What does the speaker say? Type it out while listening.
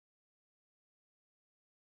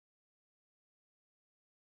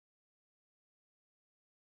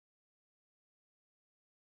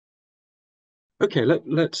Okay,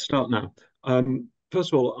 let's start now.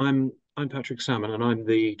 First of all, I'm Patrick Salmon, and I'm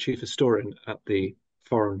the chief historian at the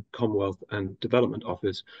Foreign, Commonwealth and Development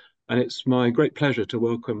Office. And it's my great pleasure to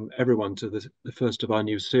welcome everyone to the first of our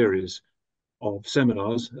new series of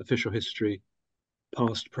seminars, Official History,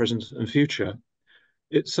 Past, Present, and Future.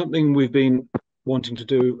 It's something we've been wanting to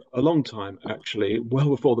do a long time, actually. Well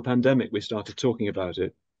before the pandemic, we started talking about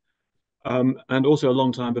it. And also a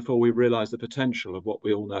long time before we realized the potential of what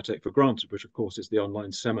we all now take for granted, which of course is the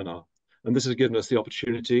online seminar. And this has given us the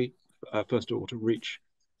opportunity, first of all, to reach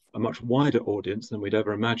a much wider audience than we'd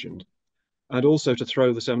ever imagined, and also to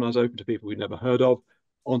throw the seminars open to people we'd never heard of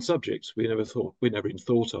on subjects we never even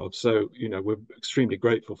thought of. So, we're extremely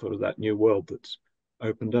grateful for that new world that's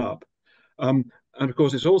opened up. And of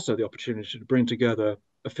course, it's also the opportunity to bring together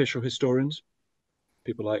official historians,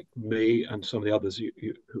 people like me and some of the others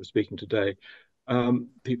who are speaking today,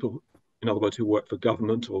 people, in other words, who work for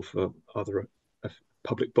government or for other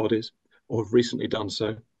public bodies or have recently done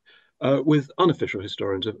so, with unofficial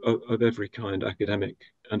historians of every kind, academic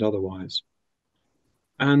and otherwise.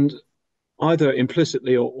 And either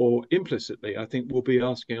implicitly or implicitly, I think we'll be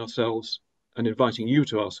asking ourselves and inviting you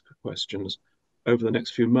to ask questions over the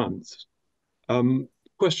next few months.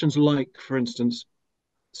 Questions like, for instance,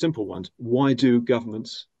 simple ones. Why do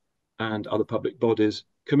governments and other public bodies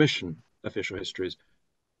commission official histories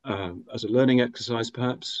as a learning exercise,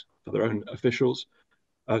 perhaps, for their own officials,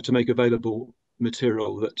 to make available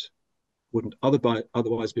material that wouldn't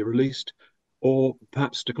otherwise be released, or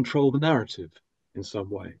perhaps to control the narrative in some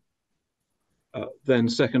way? Then,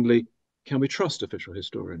 secondly, can we trust official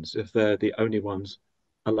historians if they're the only ones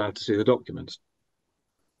allowed to see the documents?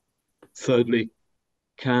 Thirdly,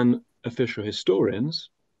 can official historians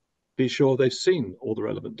be sure they've seen all the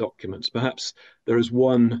relevant documents? Perhaps there is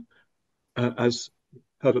one, as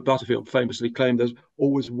Herbert Butterfield famously claimed, there's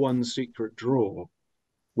always one secret drawer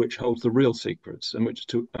which holds the real secrets and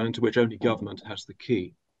to which only government has the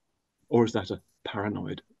key. Or is that a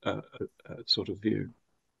paranoid sort of view?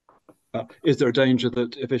 Is there a danger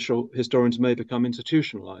that official historians may become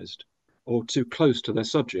institutionalized or too close to their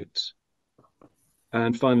subjects?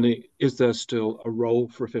 And finally, is there still a role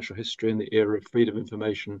for official history in the era of freedom of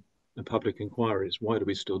information and public inquiries? Why do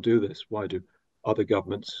we still do this? Why do other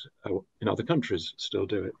governments in other countries still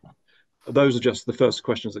do it? Those are just the first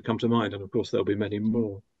questions that come to mind, and of course there'll be many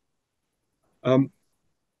more.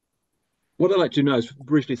 What I'd like to do now is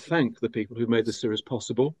briefly thank the people who made this series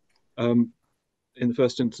possible. In the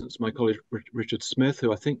first instance, my colleague Richard Smith,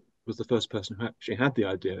 who I think was the first person who actually had the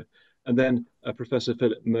idea, and then Professor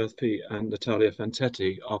Philip Murphy and Natalia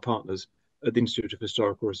Fantetti, our partners at the Institute of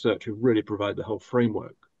Historical Research, who really provide the whole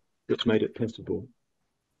framework that's made it possible.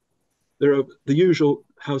 There are the usual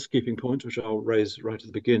housekeeping points, which I'll raise right at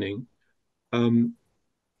the beginning.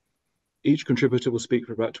 Each contributor will speak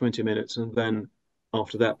for about 20 minutes, and then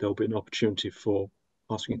after that, there'll be an opportunity for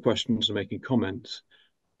asking questions and making comments.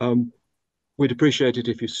 We'd appreciate it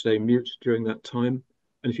if you stay mute during that time.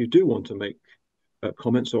 And if you do want to make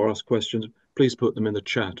comments or ask questions, please put them in the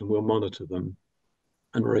chat and we'll monitor them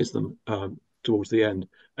and raise them towards the end.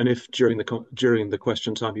 And if during the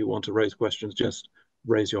question time you want to raise questions, just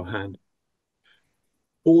raise your hand.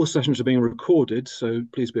 All the sessions are being recorded, so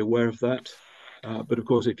please be aware of that. But of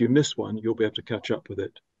course, if you miss one, you'll be able to catch up with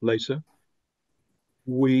it later.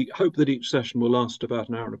 We hope that each session will last about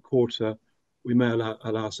an hour and a quarter. We may allow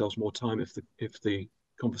ourselves more time if the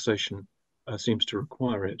conversation seems to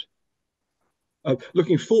require it.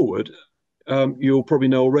 Looking forward, you'll probably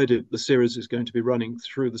know already the series is going to be running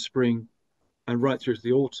through the spring and right through to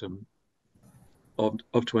the autumn of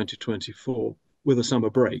 2024 with a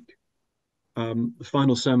summer break. The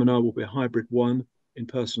final seminar will be a hybrid one, in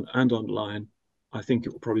person and online. I think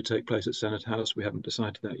it will probably take place at Senate House. We haven't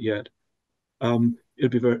decided that yet.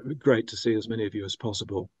 It'd be very great to see as many of you as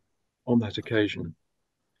possible on that occasion.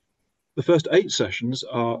 The first 8 sessions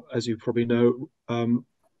are, as you probably know,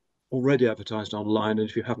 already advertised online, and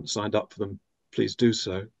if you haven't signed up for them, please do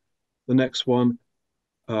so. The next one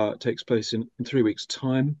takes place in 3 weeks'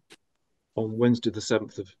 time on Wednesday, the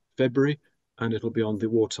 7th of February, and it'll be on the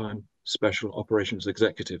Wartime Special Operations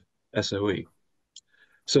Executive, SOE.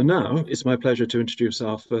 So now it's my pleasure to introduce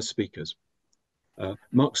our first speakers.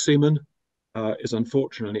 Mark Seaman is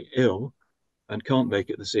unfortunately ill and can't make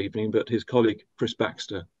it this evening, but his colleague Chris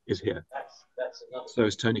Baxter is here. So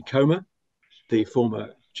is Tony Comer, the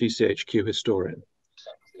former GCHQ historian.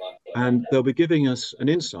 And they'll be giving us an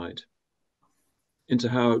insight into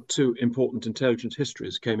how 2 important intelligence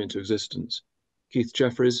histories came into existence. Keith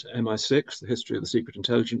Jeffries' MI6, The History of the Secret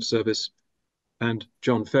Intelligence Service, and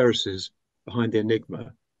John Ferris's Behind the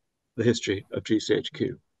Enigma, The History of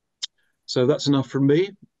GCHQ. So that's enough from me.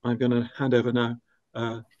 I'm going to hand over now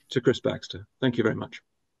to Chris Baxter. Thank you very much.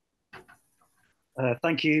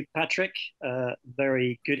 Thank you, Patrick.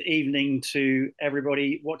 Very good evening to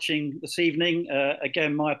everybody watching this evening.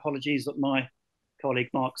 Again, my apologies that my colleague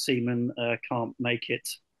Mark Seaman can't make it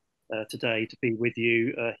today to be with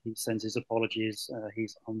you. He sends his apologies.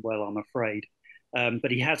 He's unwell, I'm afraid.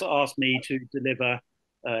 But he has asked me to deliver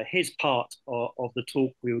his part of the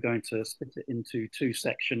talk. We were going to split it into two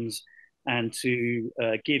sections and to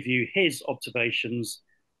give you his observations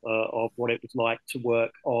of what it was like to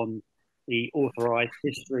work on the authorized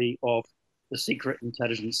history of the Secret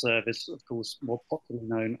Intelligence Service, of course, more popularly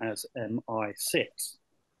known as MI6.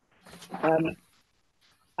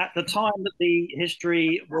 At the time that the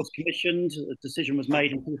history was commissioned, a decision was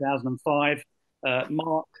made in 2005,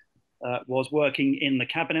 Mark was working in the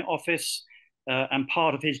Cabinet Office, and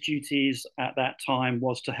part of his duties at that time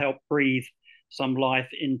was to help breathe some life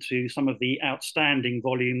into some of the outstanding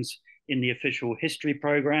volumes in the official history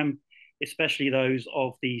programme, especially those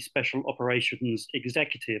of the Special Operations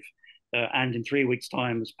Executive. And in 3 weeks'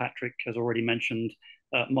 time, as Patrick has already mentioned,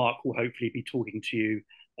 Mark will hopefully be talking to you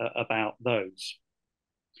about those.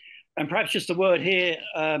 And perhaps just a word here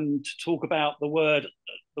to talk about the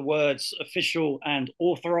words official and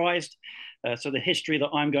authorized. So the history that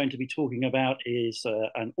I'm going to be talking about is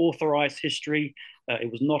an authorized history. It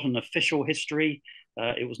was not an official history.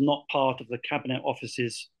 It was not part of the Cabinet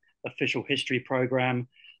Office's official history programme,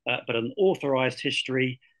 but an authorized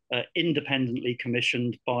history independently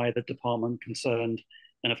commissioned by the department concerned.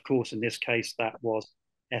 And of course, in this case, that was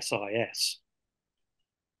SIS.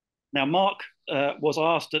 Now, Mark was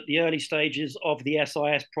asked at the early stages of the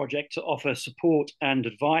SIS project to offer support and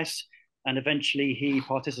advice, and eventually he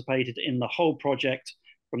participated in the whole project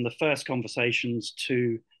from the first conversations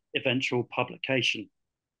to eventual publication.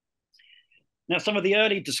 Now, some of the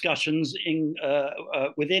early discussions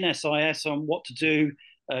within SIS on what to do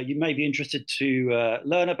you may be interested to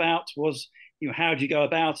learn about was, how do you go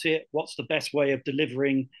about it? What's the best way of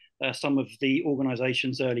delivering some of the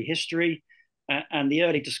organization's early history? And the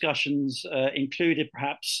early discussions included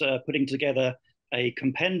perhaps putting together a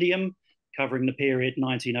compendium covering the period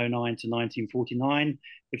 1909 to 1949,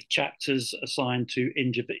 with chapters assigned to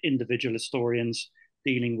individual historians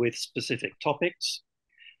dealing with specific topics.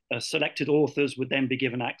 Selected authors would then be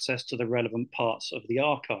given access to the relevant parts of the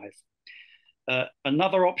archive.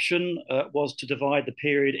 Another option was to divide the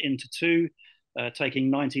period into two, taking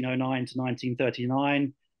 1909 to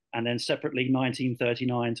 1939, and then separately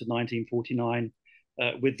 1939 to 1949,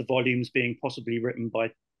 with the volumes being possibly written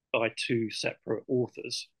by two separate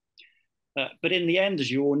authors. But in the end, as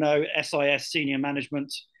you all know, SIS senior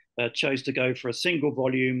management chose to go for a single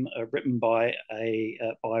volume written by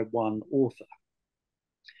one author.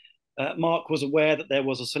 Mark was aware that there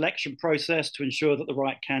was a selection process to ensure that the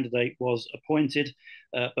right candidate was appointed,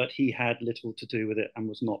 but he had little to do with it and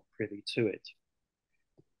was not privy to it.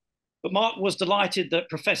 But Mark was delighted that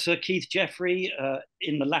Professor Keith Jeffrey,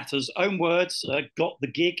 in the latter's own words, got the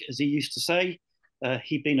gig, as he used to say.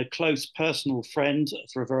 He'd been a close personal friend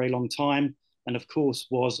for a very long time, and of course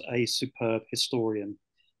was a superb historian.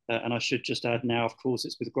 And I should just add now, of course,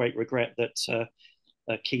 it's with great regret that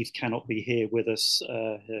Keith cannot be here with us.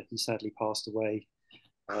 He sadly passed away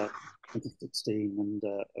in 2016 and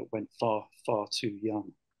went far, far too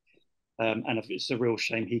young. And it's a real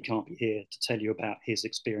shame he can't be here to tell you about his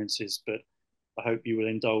experiences, but I hope you will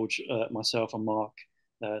indulge myself and Mark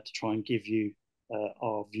to try and give you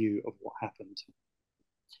our view of what happened.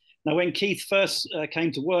 Now, when Keith first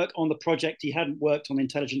came to work on the project, he hadn't worked on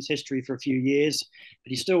intelligence history for a few years,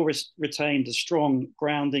 but he still retained a strong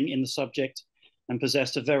grounding in the subject and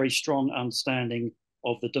possessed a very strong understanding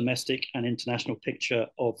of the domestic and international picture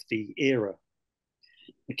of the era.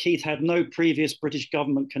 Keith had no previous British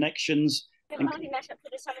government connections. And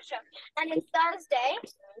it's Thursday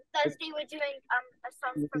we're doing a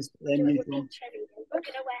song from cheerleading. We're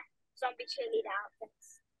gonna wear zombie cheerleader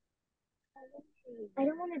outfits. I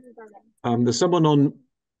don't want to do that. There's someone on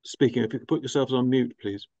speaking. If you could put yourselves on mute,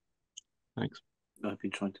 please. Thanks. I've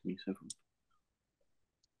been trying to mute everyone.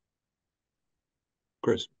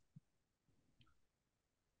 Chris.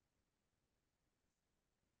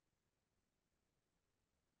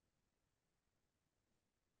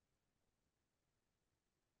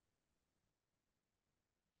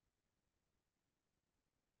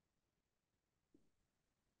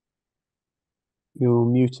 You're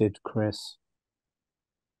muted, Chris.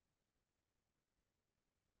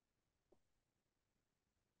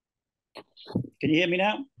 Can you hear me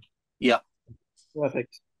now? Yeah.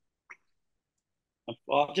 Perfect.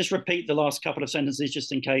 I'll just repeat the last couple of sentences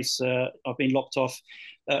just in case I've been locked off.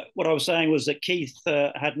 What I was saying was that Keith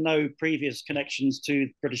had no previous connections to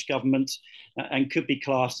the British government and could be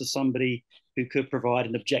classed as somebody who could provide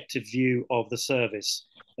an objective view of the service,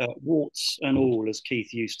 warts and all, as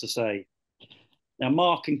Keith used to say. Now,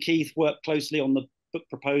 Mark and Keith worked closely on the book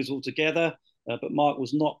proposal together, but Mark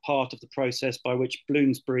was not part of the process by which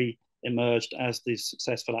Bloomsbury emerged as the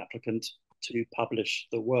successful applicant to publish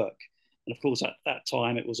the work. And of course, at that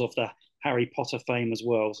time, it was of the Harry Potter fame as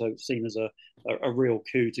well, so it's seen as a real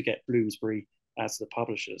coup to get Bloomsbury as the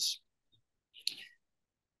publishers.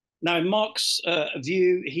 Now, in Mark's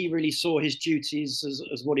view, he really saw his duties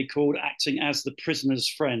as what he called acting as the prisoner's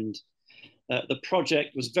friend. The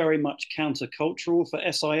project was very much countercultural for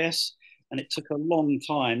SIS, and it took a long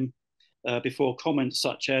time before comments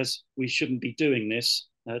such as, "we shouldn't be doing this,"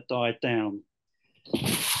 died down.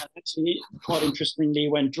 Actually, quite interestingly,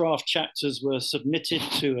 when draft chapters were submitted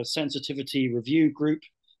to a sensitivity review group,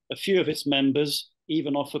 a few of its members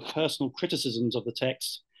even offered personal criticisms of the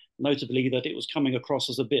text, notably that it was coming across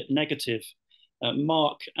as a bit negative.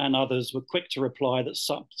 Mark and others were quick to reply that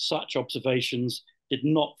such observations did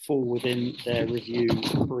not fall within their review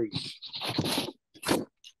brief.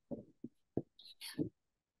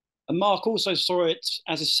 And Mark also saw it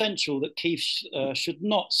as essential that Keith should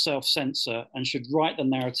not self-censor and should write the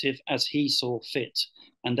narrative as he saw fit,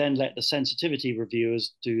 and then let the sensitivity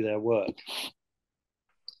reviewers do their work.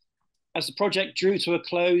 As the project drew to a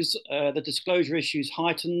close, the disclosure issues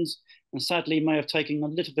heightened and sadly may have taken a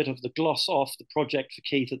little bit of the gloss off the project for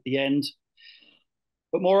Keith at the end.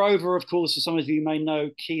 But moreover, of course, as some of you may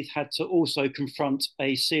know, Keith had to also confront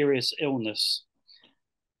a serious illness.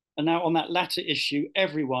 And now on that latter issue,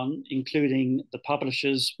 everyone, including the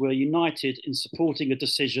publishers, were united in supporting a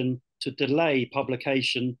decision to delay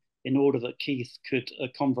publication in order that Keith could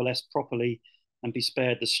convalesce properly and be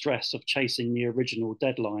spared the stress of chasing the original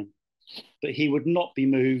deadline. But he would not be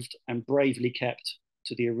moved and bravely kept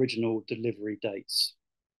to the original delivery dates.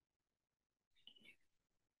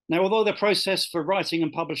 Now, although the process for writing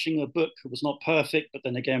and publishing a book was not perfect, but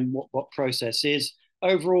then again, what process is,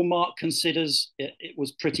 overall, Mark considers it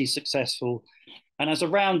was pretty successful. And as a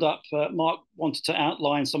roundup, Mark wanted to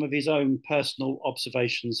outline some of his own personal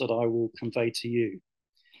observations that I will convey to you.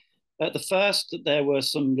 The first, that there were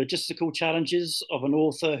some logistical challenges of an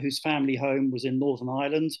author whose family home was in Northern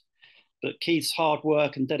Ireland, but Keith's hard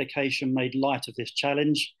work and dedication made light of this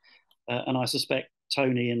challenge. And I suspect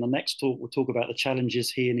Tony in the next talk will talk about the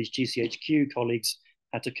challenges he and his GCHQ colleagues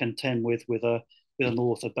had to contend with an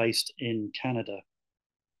author based in Canada.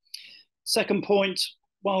 Second point,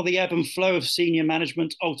 while the ebb and flow of senior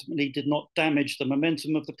management ultimately did not damage the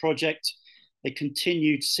momentum of the project, a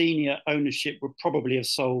continued senior ownership would probably have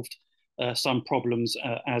solved some problems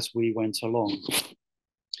as we went along.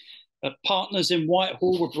 Partners in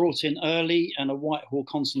Whitehall were brought in early and a Whitehall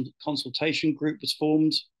consultation group was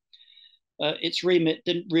formed. Its remit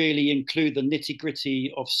didn't really include the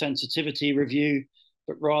nitty-gritty of sensitivity review,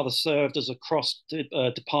 but rather served as a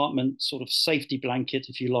cross-department sort of safety blanket,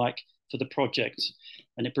 if you like, for the project.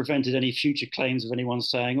 And it prevented any future claims of anyone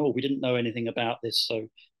saying, "oh, we didn't know anything about this." So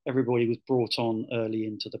everybody was brought on early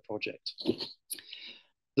into the project.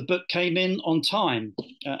 The book came in on time,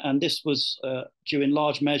 and this was due in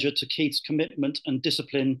large measure to Keith's commitment and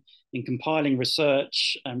discipline in compiling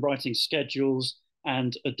research and writing schedules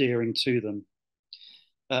and adhering to them.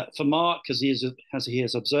 For Mark, as he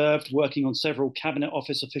has observed, working on several Cabinet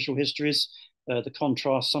Office official histories, the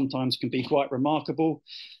contrast sometimes can be quite remarkable.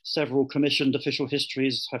 Several commissioned official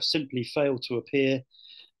histories have simply failed to appear,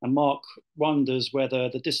 and Mark wonders whether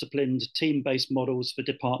the disciplined team-based models for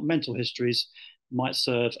departmental histories might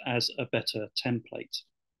serve as a better template.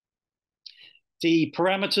 The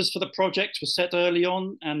parameters for the project were set early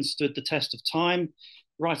on and stood the test of time.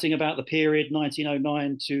 Writing about the period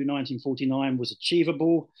 1909 to 1949 was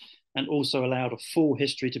achievable and also allowed a full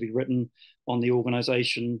history to be written on the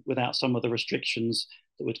organisation without some of the restrictions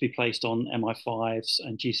that were to be placed on MI5s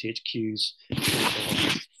and GCHQs.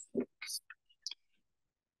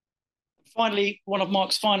 Finally, one of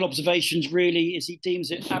Mark's final observations really is he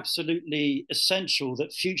deems it absolutely essential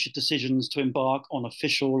that future decisions to embark on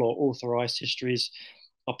official or authorised histories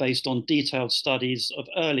are based on detailed studies of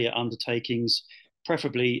earlier undertakings,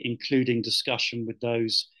 preferably including discussion with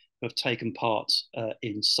those who have taken part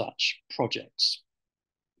in such projects.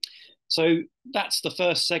 So that's the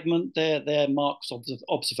first segment. They're Mark's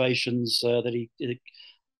observations that he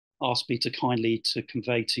asked me to kindly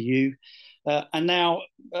convey to you. And now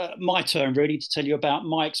my turn really to tell you about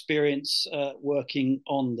my experience working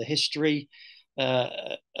on the history.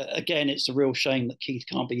 Again, it's a real shame that Keith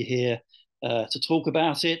can't be here to talk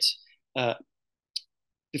about it.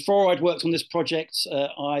 Before I'd worked on this project,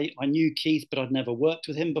 I knew Keith, but I'd never worked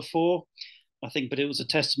with him before. I think, but it was a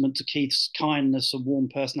testament to Keith's kindness and warm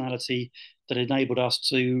personality that enabled us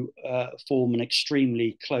to form an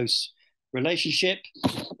extremely close relationship.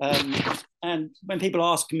 And when people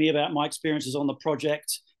ask me about my experiences on the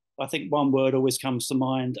project, I think one word always comes to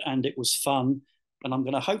mind, and it was fun. And I'm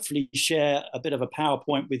going to hopefully share a bit of a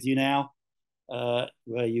PowerPoint with you now,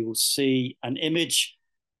 where you will see an image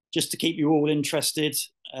just to keep you all interested.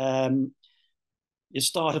 Your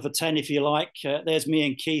start of a 10, if you like. There's me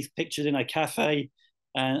and Keith pictured in a cafe,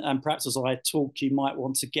 and perhaps as I talk, you might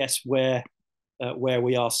want to guess where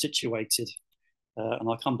we are situated. And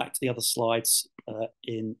I'll come back to the other slides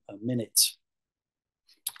in a minute.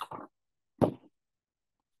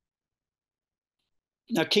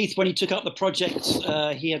 Now, Keith, when he took up the project,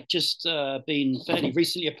 he had just been fairly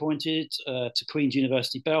recently appointed to Queen's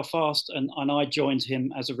University Belfast, and I joined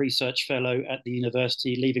him as a research fellow at the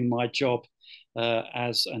university, leaving my job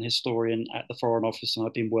as an historian at the Foreign Office, and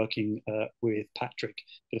I've been working with Patrick.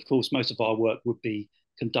 But of course, most of our work would be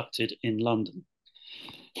conducted in London.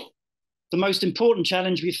 The most important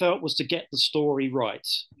challenge we felt was to get the story right.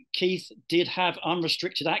 Keith did have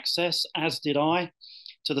unrestricted access, as did I,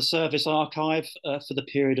 to the service archive for the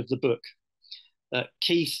period of the book.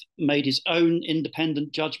 Keith made his own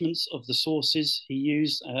independent judgments of the sources he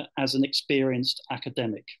used as an experienced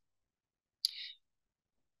academic.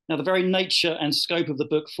 Now, the very nature and scope of the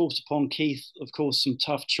book forced upon Keith, of course, some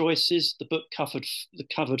tough choices. The book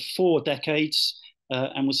covered 4 decades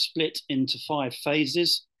and was split into 5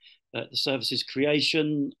 phases. The service's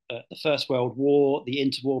creation, the First World War, the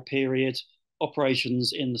interwar period,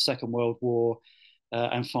 operations in the Second World War,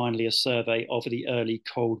 and finally a survey of the early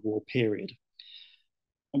Cold War period.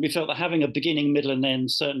 And we felt that having a beginning, middle, and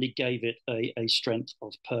end certainly gave it a strength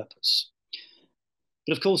of purpose.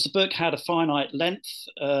 But of course, the book had a finite length,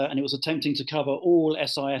 and it was attempting to cover all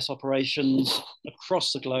SIS operations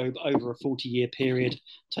across the globe over a 40-year period,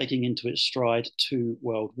 taking into its stride 2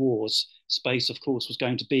 world wars. Space, of course, was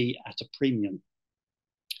going to be at a premium.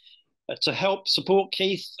 To help support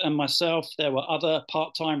Keith and myself, there were other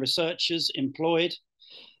part-time researchers employed,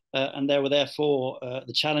 and there were therefore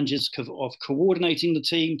the challenges of coordinating the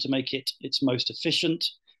team to make it its most efficient,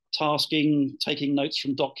 tasking, taking notes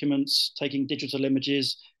from documents, taking digital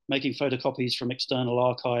images, making photocopies from external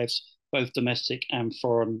archives, both domestic and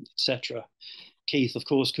foreign, etc. Keith, of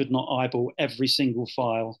course, could not eyeball every single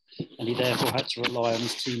file, and he therefore had to rely on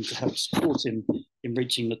his team to help support him in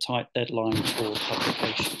reaching the tight deadline for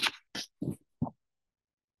publication.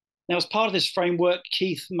 Now, as part of this framework,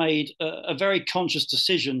 Keith made a very conscious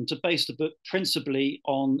decision to base the book principally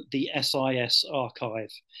on the SIS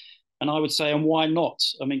archive. And I would say, and why not?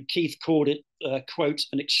 I mean, Keith called it, quote,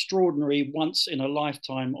 an extraordinary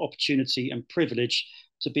once-in-a-lifetime opportunity and privilege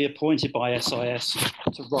to be appointed by SIS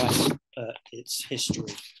to write its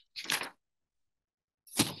history.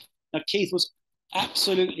 Now, Keith was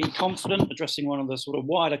absolutely confident, addressing one of the sort of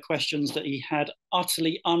wider questions, that he had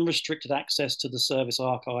utterly unrestricted access to the service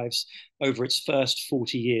archives over its first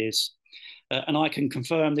 40 years. And I can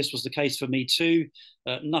confirm this was the case for me too.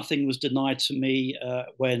 Nothing was denied to me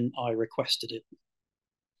when I requested it.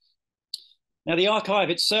 Now, the archive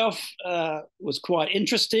itself was quite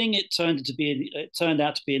interesting. It turned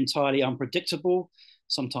out to be entirely unpredictable,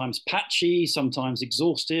 sometimes patchy, sometimes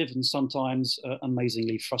exhaustive, and sometimes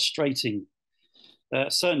amazingly frustrating.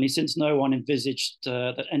 Certainly, since no one envisaged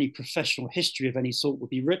that any professional history of any sort would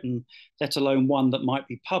be written, let alone one that might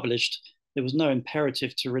be published, there was no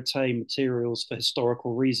imperative to retain materials for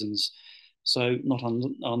historical reasons. So not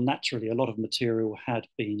unnaturally, a lot of material had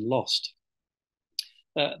been lost.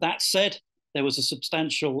 That said, there was a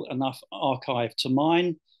substantial enough archive to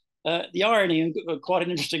mine. The irony, and quite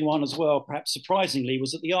an interesting one as well, perhaps surprisingly,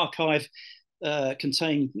 was that the archive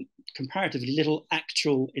contained comparatively little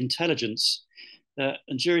actual intelligence.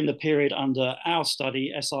 And during the period under our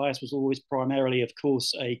study, SIS was always primarily, of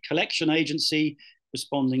course, a collection agency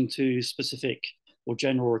responding to specific or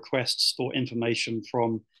general requests for information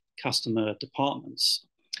from customer departments.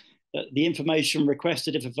 The information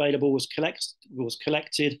requested, if available, was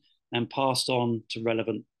collected and passed on to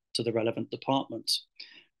the relevant department.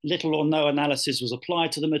 Little or no analysis was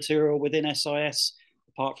applied to the material within SIS,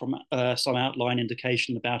 apart from some outline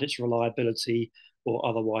indication about its reliability or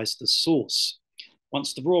otherwise the source.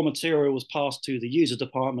 Once the raw material was passed to the user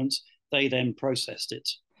department, they then processed it.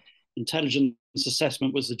 Intelligence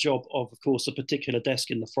assessment was the job of course, a particular desk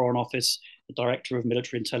in the Foreign Office, the Director of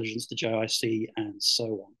Military Intelligence, the JIC, and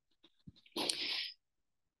so on.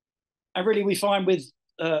 And really, we find with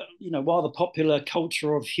while the popular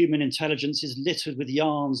culture of human intelligence is littered with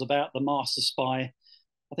yarns about the master spy,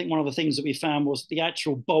 I think one of the things that we found was the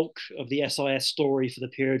actual bulk of the SIS story for the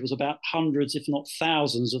period was about hundreds, if not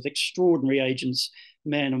thousands, of extraordinary agents,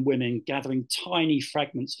 men and women, gathering tiny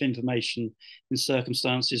fragments of information in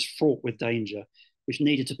circumstances fraught with danger, which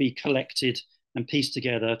needed to be collected and pieced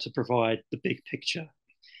together to provide the big picture.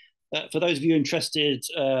 For those of you interested,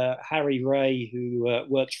 Harry Ray, who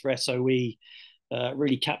works for SOE,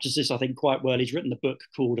 really captures this, I think, quite well. He's written a book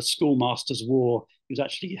called A Schoolmaster's War. He was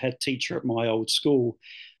actually head teacher at my old school.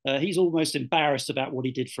 He's almost embarrassed about what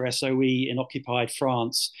he did for SOE in occupied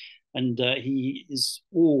France. And he is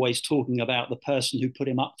always talking about the person who put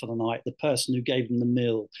him up for the night, the person who gave him a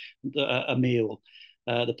meal,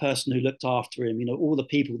 the person who looked after him, all the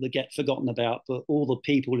people that get forgotten about, but all the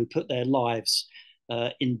people who put their lives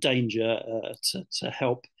in danger to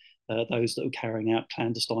help those that are carrying out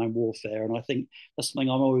clandestine warfare. And I think that's something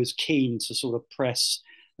I'm always keen to sort of press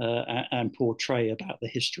and portray about the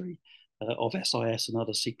history of SIS and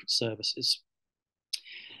other secret services.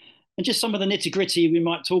 And just some of the nitty gritty we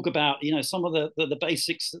might talk about, some of the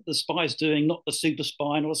basics that the spy's doing, not the super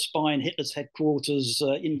spy, not a spy in Hitler's headquarters.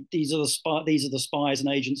 These are the spies and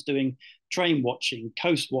agents doing train watching,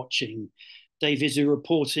 coast watching, day visu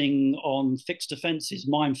reporting on fixed defences,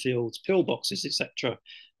 minefields, pillboxes, etc.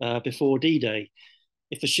 Before D-Day.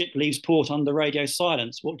 If a ship leaves port under radio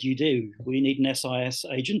silence, what do? We need an SIS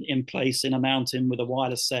agent in place in a mountain with a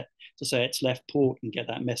wireless set to say it's left port and get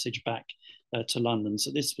that message back to London.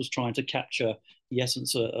 So this was trying to capture the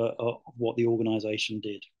essence of what the organisation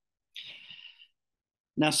did.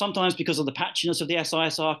 Now, sometimes because of the patchiness of the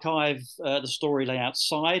SIS archive, the story lay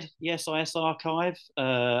outside the SIS archive,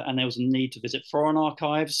 and there was a need to visit foreign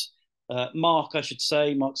archives. Mark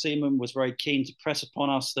Seaman was very keen to press upon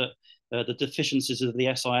us that the deficiencies of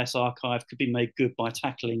the SIS archive could be made good by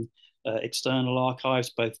tackling external archives,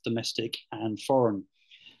 both domestic and foreign.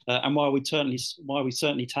 And while we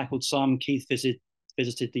certainly tackled some, Keith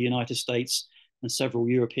visited the United States and several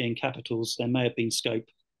European capitals, there may have been scope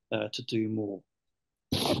to do more.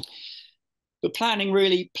 But planning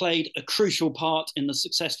really played a crucial part in the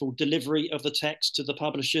successful delivery of the text to the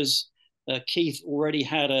publishers. Keith already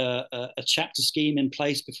had a chapter scheme in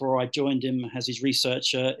place before I joined him as his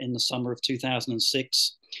researcher in the summer of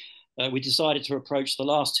 2006. We decided to approach the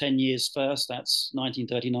last 10 years first, that's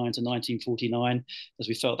 1939 to 1949, as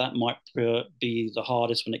we felt that might be the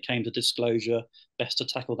hardest when it came to disclosure, best to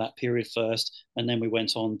tackle that period first, and then we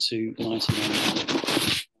went on to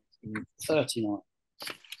 1939.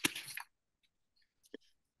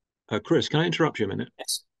 Chris, can I interrupt you a minute?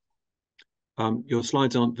 Yes. Your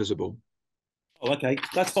slides aren't visible. Oh, okay,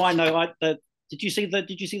 that's fine. No, did you see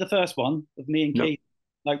the first one of me and Keith?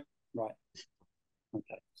 No, right.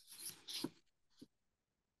 Okay.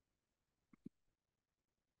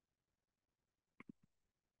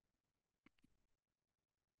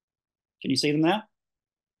 Can you see them now?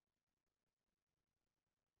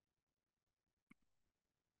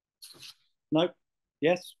 No.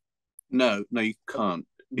 Yes. No, you can't.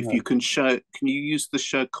 No. If you can show, can you use the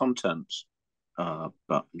show contents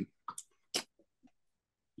button?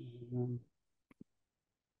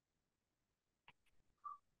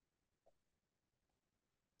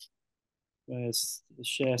 Where's the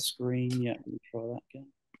share screen? Yeah, let me try that again.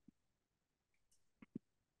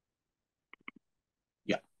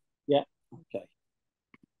 Yeah. Yeah. Okay.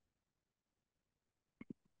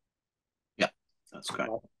 Yeah, that's great.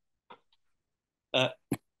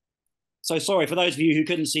 So sorry for those of you who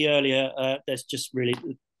couldn't see earlier. There's just really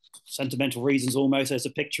sentimental reasons almost. There's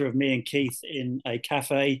a picture of me and Keith in a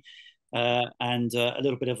cafe, and a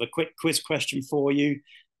little bit of a quick quiz question for you.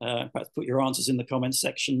 Perhaps put your answers in the comments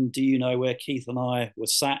section. Do you know where Keith and I were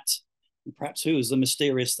sat? And perhaps who was the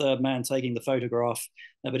mysterious third man taking the photograph?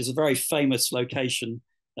 But it's a very famous location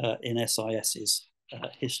in SIS's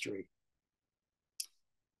history.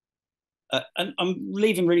 And I'm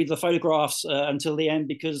leaving really the photographs until the end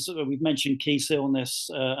because we've mentioned Keith's illness,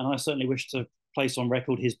 and I certainly wish to place on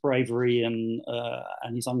record his bravery and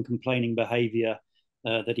his uncomplaining behaviour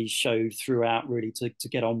that he showed throughout, really to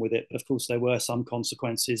get on with it. But of course, there were some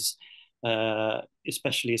consequences,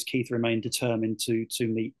 especially as Keith remained determined to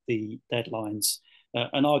meet the deadlines.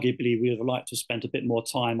 And arguably, we would have liked to have spent a bit more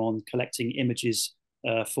time on collecting images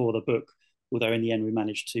for the book, although in the end we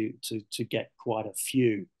managed to get quite a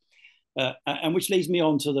few. And which leads me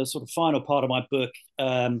on to the sort of final part of my book,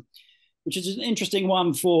 which is an interesting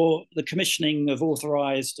one for the commissioning of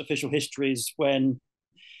authorised official histories when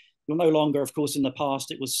you're no longer, of course, in the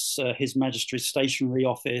past, it was His Majesty's Stationery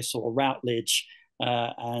Office or Routledge.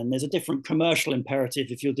 And there's a different commercial imperative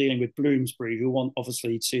if you're dealing with Bloomsbury, who want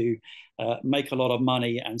obviously to make a lot of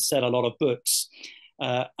money and sell a lot of books.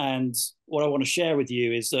 And what I want to share with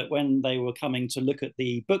you is that when they were coming to look at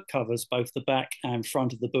the book covers, both the back and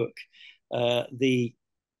front of the book, the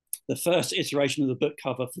first iteration of the book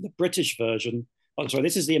cover for the British version, oh, sorry,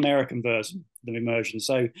 this is the American version, the immersion.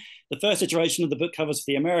 So the first iteration of the book covers for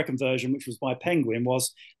the American version, which was by Penguin,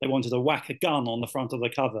 was they wanted to whack a gun on the front of the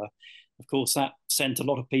cover. Of course, that sent a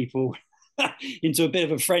lot of people into a bit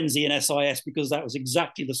of a frenzy in SIS, because that was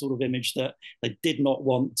exactly the sort of image that they did not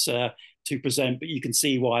want to present. But you can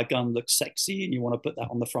see why a gun looks sexy and you want to put that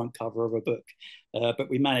on the front cover of a book. But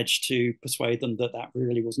we managed to persuade them that that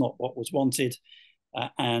really was not what was wanted.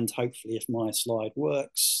 And hopefully, if my slide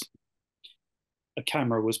works, a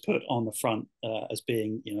camera was put on the front as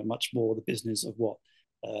being, you know, much more the business of what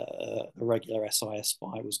a regular SIS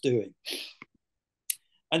spy was doing.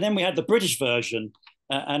 And then we had the British version.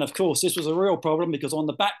 And of course, this was a real problem, because on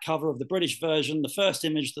the back cover of the British version, the first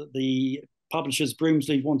image that the publishers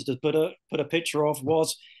Broomsley wanted to put a picture of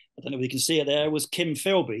was, I don't know if you can see it there, was Kim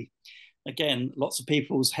Philby. Again, lots of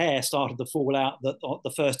people's hair started to fall out that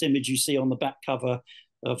the first image you see on the back cover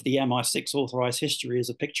of the MI6 Authorised History is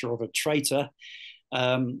a picture of a traitor.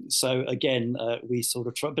 So again, we sort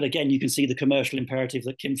of try, but again, you can see the commercial imperative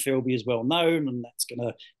that Kim Philby is well known, and that's going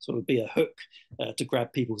to sort of be a hook to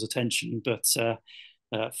grab people's attention. But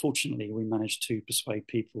fortunately, we managed to persuade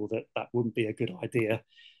people that that wouldn't be a good idea.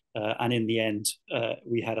 And in the end,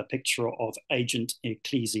 we had a picture of Agent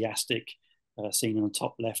Ecclesiastic seen in the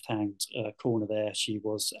top left-hand corner there. She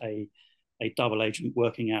was a double agent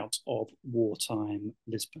working out of wartime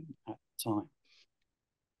Lisbon at the time.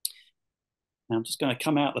 Now I'm just going to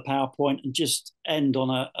come out the PowerPoint and just end on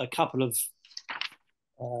a couple of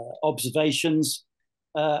observations.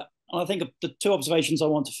 And I think the two observations I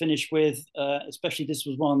want to finish with, especially this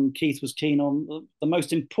was one Keith was keen on, the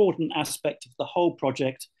most important aspect of the whole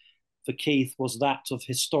project for Keith was that of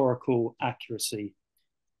historical accuracy.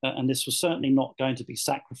 And this was certainly not going to be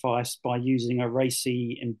sacrificed by using a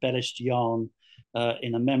racy, embellished yarn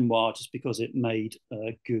in a memoir just because it made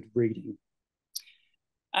good reading.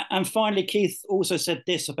 And finally, Keith also said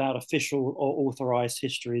this about official or authorised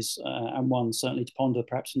histories, and one certainly to ponder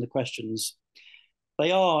perhaps in the questions.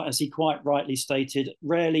 They are, as he quite rightly stated,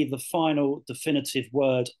 rarely the final definitive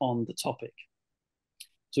word on the topic.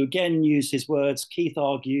 To again use his words, Keith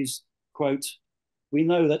argues, quote, "We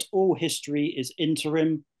know that all history is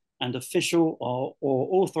interim, and official or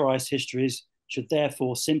authorised histories should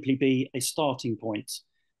therefore simply be a starting point,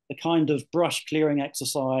 a kind of brush clearing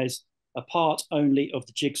exercise, a part only of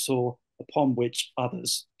the jigsaw upon which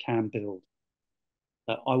others can build."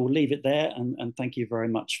 I will leave it there, and thank you very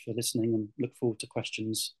much for listening, and look forward to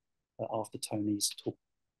questions after Tony's talk.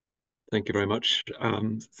 Thank you very much.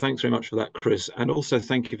 Thanks very much for that, Chris. And also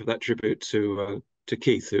thank you for that tribute to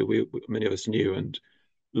Keith, who many of us knew and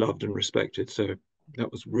loved and respected. So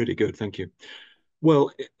that was really good. Thank you.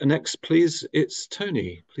 Well, next, please, it's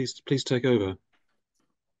Tony. Please take over.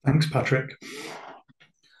 Thanks, Patrick.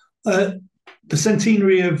 The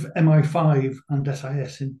centenary of MI5 and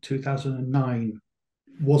SIS in 2009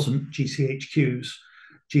 wasn't GCHQ's.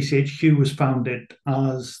 GCHQ was founded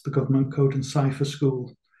as the Government Code and Cipher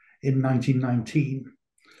School in 1919.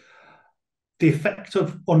 The effect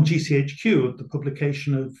on GCHQ of the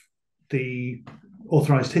publication of the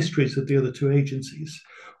authorised histories of the other two agencies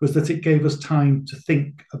was that it gave us time to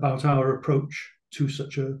think about our approach to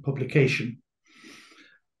such a publication.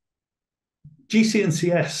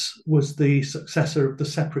 GCNCS was the successor of the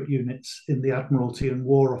separate units in the Admiralty and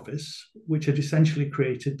War Office, which had essentially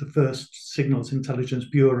created the first Signals Intelligence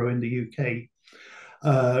Bureau in the UK,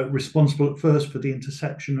 responsible at first for the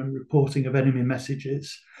interception and reporting of enemy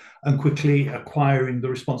messages, and quickly acquiring the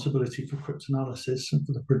responsibility for cryptanalysis and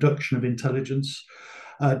for the production of intelligence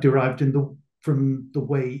derived from the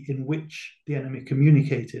way in which the enemy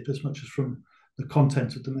communicated, as much as from the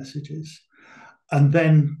content of the messages. And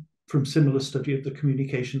then from similar study of the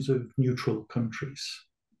communications of neutral countries.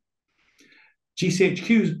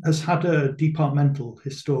 GCHQ has had a departmental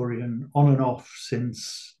historian on and off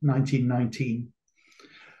since 1919.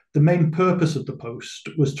 The main purpose of the post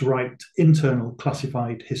was to write internal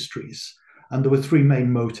classified histories, and there were three main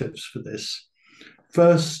motives for this.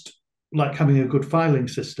 First, like having a good filing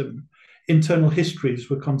system, internal histories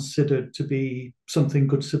were considered to be something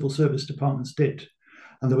good civil service departments did.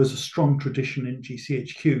 And there was a strong tradition in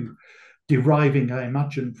GCHQ, deriving, I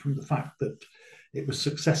imagine, from the fact that it was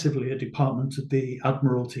successively a department of the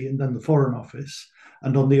Admiralty and then the Foreign Office,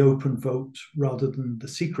 and on the open vote rather than the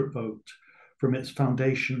secret vote from its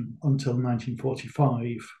foundation until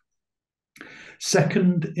 1945.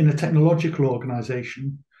 Second, in a technological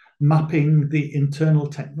organisation, mapping the internal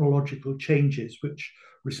technological changes which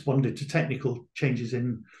responded to technical changes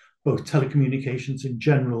in both telecommunications in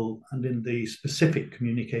general and in the specific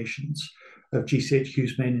communications of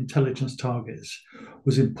GCHQ's main intelligence targets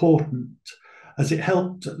was important, as it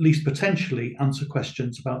helped, at least potentially, answer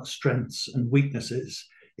questions about strengths and weaknesses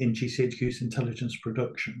in GCHQ's intelligence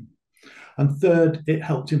production. And third, it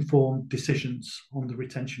helped inform decisions on the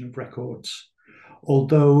retention of records.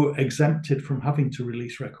 Although exempted from having to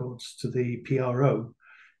release records to the PRO,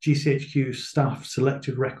 GCHQ staff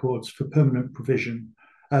selected records for permanent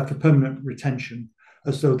retention,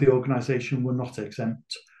 as though the organisation were not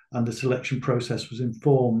exempt, and the selection process was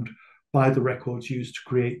informed by the records used to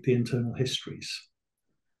create the internal histories.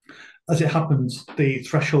 As it happens, the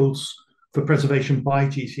thresholds for preservation by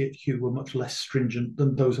GCHQ were much less stringent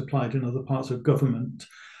than those applied in other parts of government.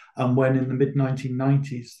 And when in the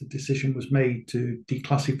mid-1990s, the decision was made to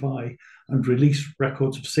declassify and release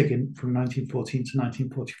records of SIGINT from 1914 to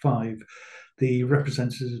 1945, the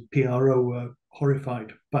representatives of PRO were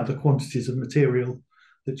horrified by the quantities of material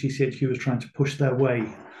that GCHQ was trying to push their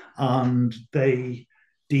way. And they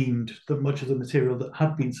deemed that much of the material that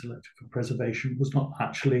had been selected for preservation was not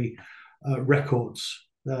actually records.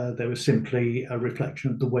 They were simply a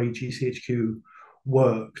reflection of the way GCHQ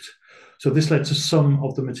worked. So this led to some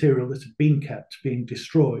of the material that had been kept being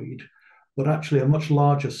destroyed, but actually a much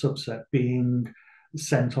larger subset being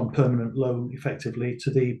sent on permanent loan effectively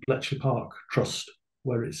to the Bletchley Park Trust,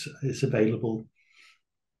 where it's available.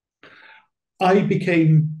 I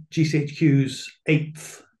became GCHQ's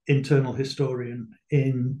 8th internal historian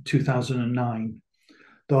in 2009,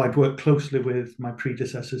 though I'd worked closely with my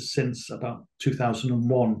predecessors since about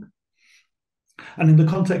 2001. And in the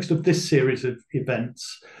context of this series of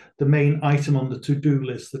events, the main item on the to-do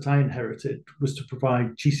list that I inherited was to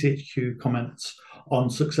provide GCHQ comments on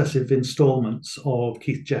successive instalments of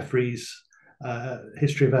Keith Jeffrey's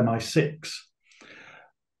History of MI6.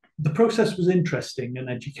 The process was interesting and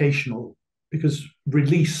educational because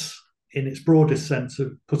release, in its broadest sense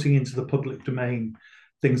of putting into the public domain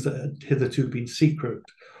things that had hitherto been secret,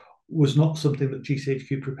 was not something that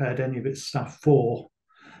GCHQ prepared any of its staff for.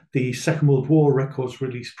 The Second World War records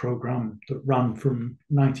release programme that ran from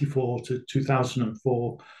 1994 to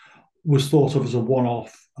 2004 was thought of as a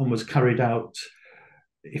one-off and was carried out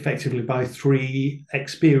effectively by 3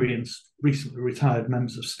 experienced, recently retired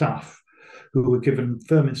members of staff who were given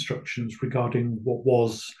firm instructions regarding what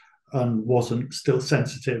was and wasn't still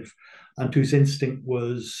sensitive, and whose instinct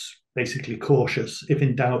was basically cautious. If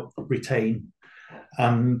in doubt, retain.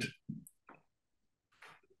 And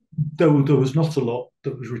though there was not a lot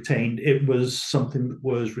that was retained, it was something that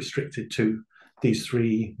was restricted to these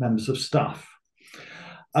 3 members of staff.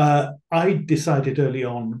 I decided early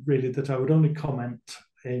on, really, that I would only comment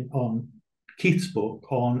on Keith's book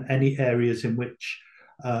on any areas in which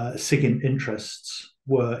SIGINT interests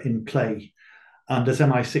were in play. And as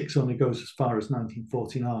MI6 only goes as far as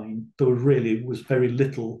 1949, there really was very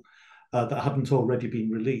little that hadn't already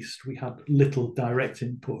been released. We had little direct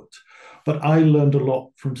input. But I learned a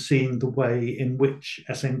lot from seeing the way in which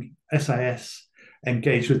SIS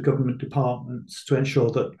engaged with government departments to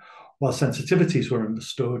ensure that while sensitivities were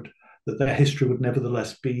understood, that their history would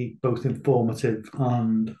nevertheless be both informative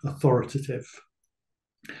and authoritative.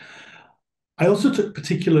 I also took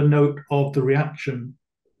particular note of the reaction,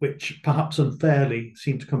 which perhaps unfairly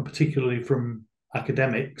seemed to come particularly from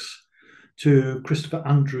academics, to Christopher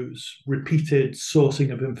Andrews' repeated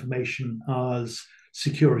sourcing of information as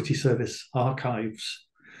security service archives.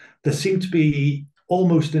 There seemed to be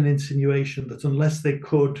almost an insinuation that unless they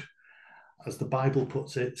could, as the Bible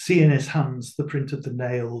puts it, see in his hands the print of the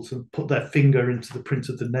nails and put their finger into the print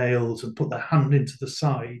of the nails and put their hand into the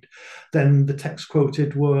side, then the texts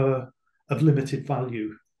quoted were of limited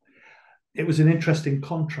value. It was an interesting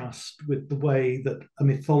contrast with the way that a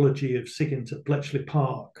mythology of SIGINT at Bletchley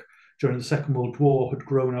Park during the Second World War had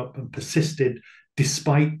grown up and persisted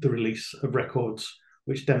despite the release of records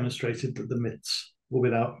which demonstrated that the myths were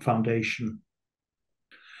without foundation.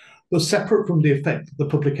 But separate from the effect that the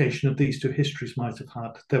publication of these 2 histories might have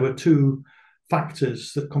had, there were 2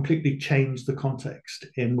 factors that completely changed the context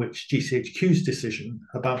in which GCHQ's decision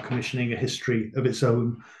about commissioning a history of its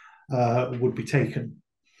own would be taken.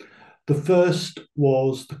 The first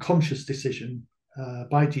was the conscious decision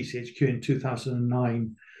by GCHQ in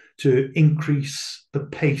 2009 to increase the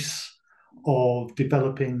pace of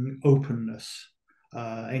developing openness,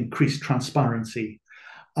 increased transparency,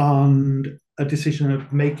 and a decision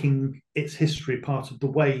of making its history part of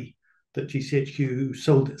the way that GCHQ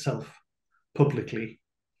sold itself publicly.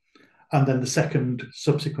 And then the second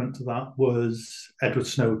subsequent to that was Edward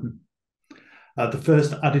Snowden. The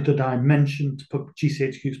first added a dimension to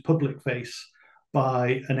GCHQ's public face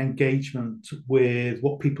by an engagement with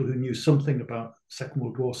what people who knew something about Second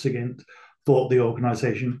World War SIGINT thought the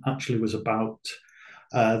organisation actually was about.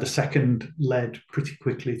 The second led pretty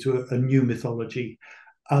quickly to a new mythology,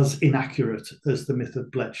 as inaccurate as the myth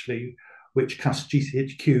of Bletchley, which cast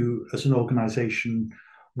GCHQ as an organisation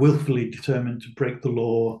willfully determined to break the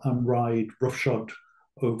law and ride roughshod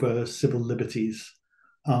over civil liberties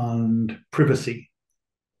and privacy.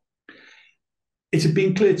 It had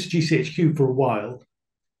been clear to GCHQ for a while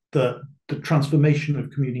that the transformation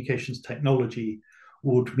of communications technology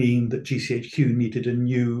would mean that GCHQ needed a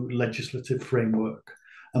new legislative framework,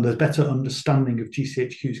 and a better understanding of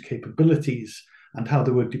GCHQ's capabilities and how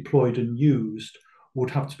they were deployed and used would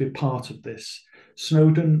have to be part of this.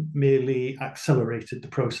 Snowden merely accelerated the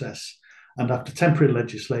process, and after temporary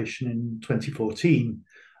legislation in 2014,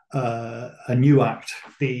 a new act,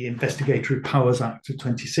 the Investigatory Powers Act of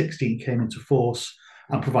 2016, came into force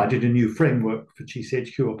and provided a new framework for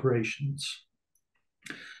GCHQ operations.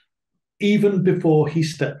 Even before he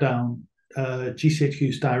stepped down,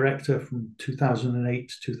 GCHQ's director from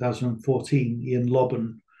 2008 to 2014, Ian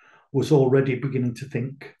Lobban, was already beginning to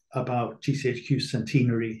think about GCHQ's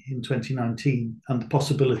centenary in 2019 and the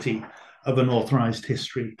possibility of an authorised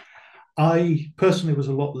history. I personally was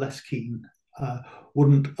a lot less keen.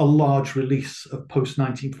 Wouldn't a large release of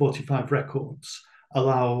post-1945 records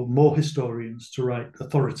allow more historians to write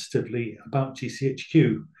authoritatively about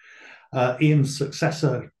GCHQ? Ian's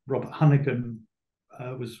successor, Robert Hannigan,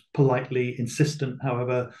 was politely insistent,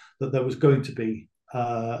 however, that there was going to be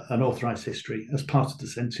an authorised history as part of the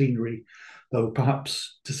centenary, though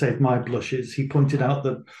perhaps to save my blushes, he pointed out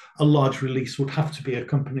that a large release would have to be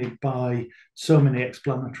accompanied by so many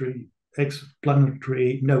explanatory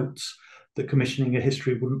notes that commissioning a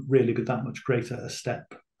history wouldn't really be that much greater a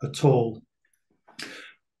step at all.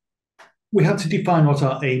 We had to define what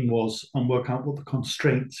our aim was and work out what the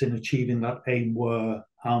constraints in achieving that aim were,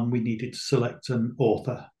 and we needed to select an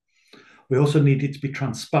author. We also needed to be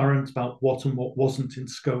transparent about what and what wasn't in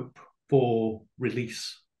scope for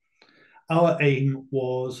release. Our aim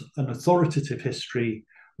was an authoritative history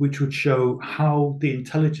which would show how the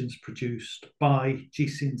intelligence produced by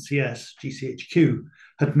GCHQ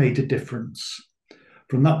had made a difference.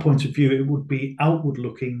 From that point of view, it would be outward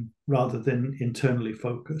looking rather than internally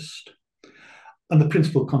focused. And the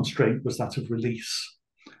principal constraint was that of release.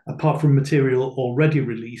 Apart from material already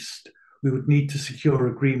released, we would need to secure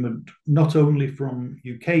agreement not only from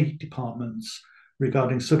UK departments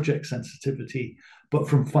regarding subject sensitivity, but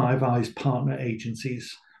from Five Eyes partner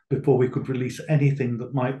agencies before we could release anything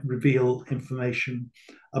that might reveal information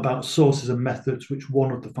about sources and methods which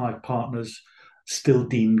one of the five partners still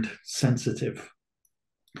deemed sensitive.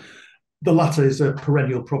 The latter is a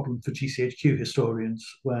perennial problem for GCHQ historians,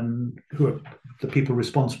 who are the people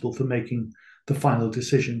responsible for making the final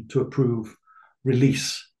decision to approve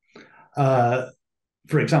release.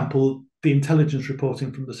 For example, the intelligence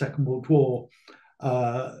reporting from the Second World War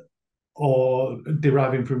or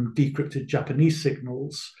deriving from decrypted Japanese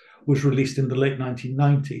signals was released in the late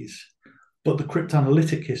 1990s, but the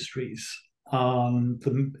cryptanalytic histories and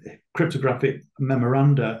the cryptographic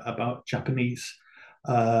memoranda about Japanese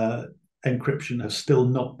encryption have still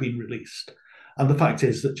not been released. And the fact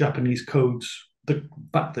is that the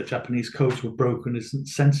fact that Japanese codes were broken isn't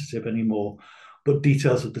sensitive anymore, but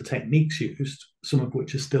details of the techniques used, some of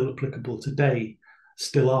which are still applicable today,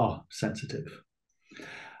 still are sensitive.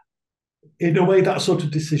 In a way, that sort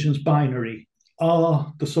of decision's binary.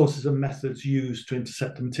 Are the sources and methods used to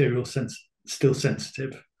intercept the material still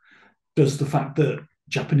sensitive? Does the fact that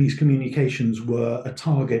Japanese communications were a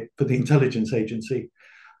target for the intelligence agency,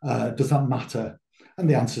 does that matter? And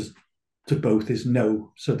the answer to both is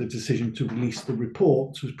no. So the decision to release the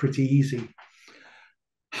reports was pretty easy.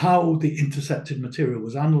 How the intercepted material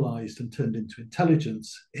was analysed and turned into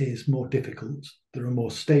intelligence is more difficult. There are more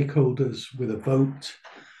stakeholders with a vote.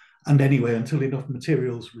 And anyway, until enough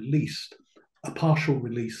material is released, a partial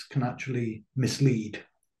release can actually mislead.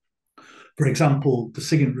 For example, the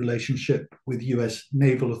SIGINT relationship with US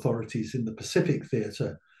naval authorities in the Pacific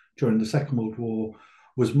theatre during the Second World War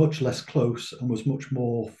was much less close and was much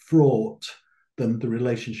more fraught than the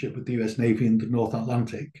relationship with the US Navy in the North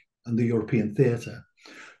Atlantic and the European theatre.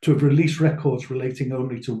 To have released records relating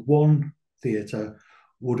only to one theatre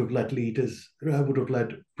would have led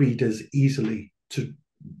readers easily to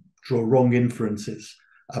draw wrong inferences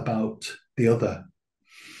about the other.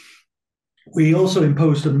 We also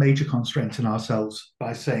imposed a major constraint on ourselves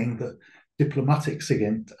by saying that diplomatic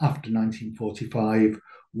SIGINT after 1945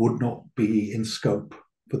 would not be in scope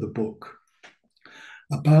for the book.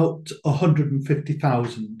 About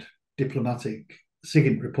 150,000 diplomatic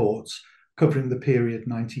SIGINT reports covering the period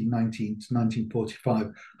 1919 to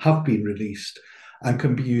 1945 have been released and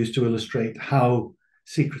can be used to illustrate how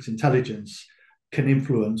secret intelligence can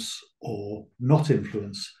influence or not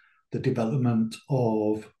influence the development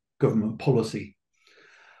of government policy.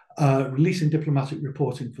 Releasing diplomatic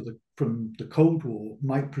reporting from the Cold War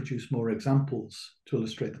might produce more examples to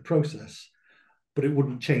illustrate the process, but it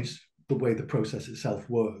wouldn't change the way the process itself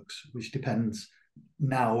works, which depends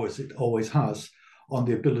now, as it always has, on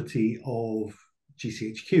the ability of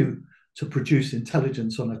GCHQ to produce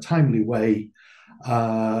intelligence on a timely way,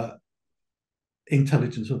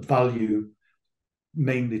 intelligence of value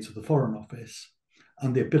mainly to the Foreign Office,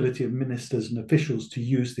 and the ability of ministers and officials to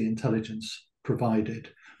use the intelligence provided.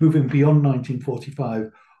 Moving beyond 1945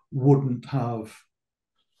 wouldn't have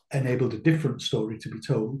enabled a different story to be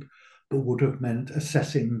told, but would have meant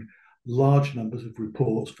assessing large numbers of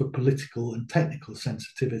reports for political and technical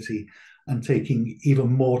sensitivity and taking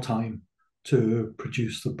even more time to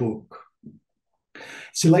produce the book.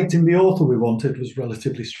 Selecting the author we wanted was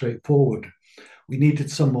relatively straightforward. We needed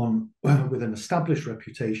someone with an established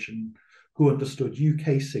reputation who understood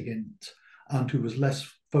UK SIGINT and who was less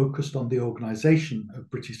focused on the organisation of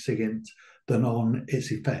British SIGINT than on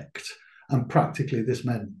its effect. And practically this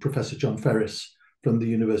meant Professor John Ferris from the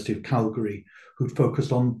University of Calgary, who'd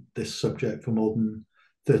focused on this subject for more than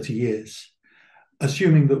 30 years.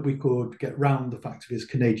 Assuming that we could get round the fact of his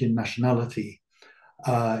Canadian nationality,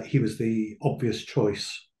 he was the obvious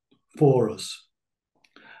choice for us.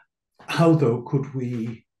 How, though, could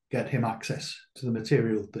we get him access to the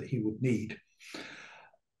material that he would need?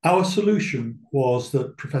 Our solution was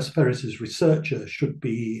that Professor Ferris's researcher should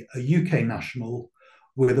be a UK national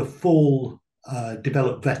with a full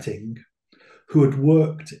developed vetting, who had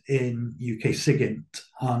worked in UK SIGINT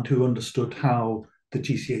and who understood how the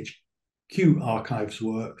GCHQ archives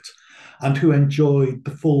worked, and who enjoyed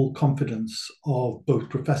the full confidence of both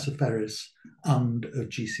Professor Ferris and of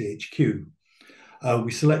GCHQ.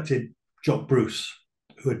 We selected Jock Bruce,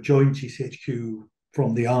 who had joined GCHQ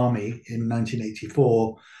from the Army in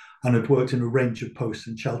 1984 and had worked in a range of posts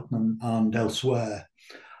in Cheltenham and elsewhere,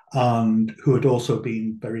 and who had also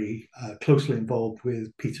been very closely involved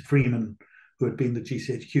with Peter Freeman, who had been the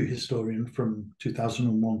GCHQ historian from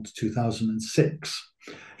 2001 to 2006.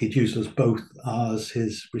 He'd used us both as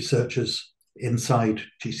his researchers inside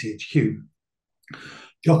GCHQ.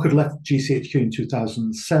 Jock had left GCHQ in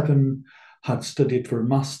 2007, had studied for a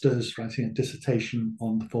master's, writing a dissertation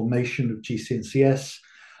on the formation of GCNCS,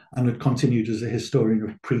 and had continued as a historian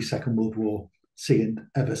of pre-Second World War SIGINT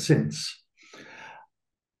ever since.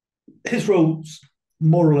 His roles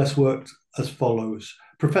more or less worked as follows.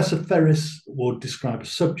 Professor Ferris would describe a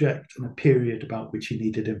subject and a period about which he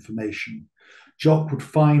needed information. Jock would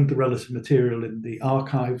find the relative material in the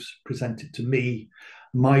archives, present it to me.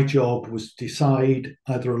 My job was to decide,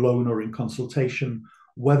 either alone or in consultation,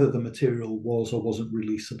 whether the material was or wasn't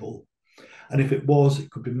releasable. And if it was,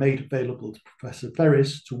 it could be made available to Professor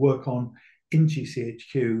Ferris to work on in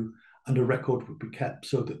GCHQ, and a record would be kept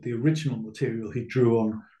so that the original material he drew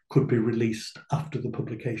on could be released after the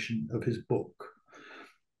publication of his book.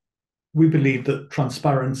 We believe that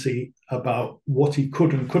transparency about what he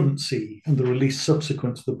could and couldn't see and the release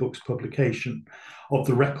subsequent to the book's publication of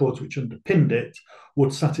the records which underpinned it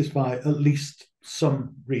would satisfy at least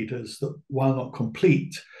some readers that, while not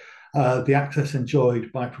complete, the access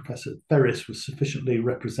enjoyed by Professor Ferris was sufficiently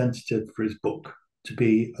representative for his book to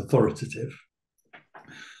be authoritative.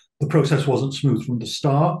 The process wasn't smooth from the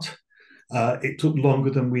start. It took longer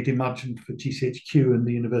than we'd imagined for GCHQ and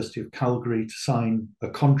the University of Calgary to sign a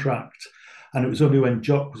contract, and it was only when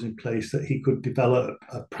Jock was in place that he could develop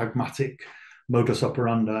a pragmatic modus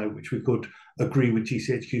operandi which we could agree with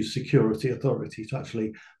GCHQ's security authority to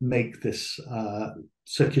actually make this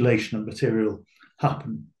circulation of material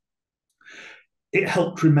happen. It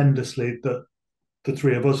helped tremendously that the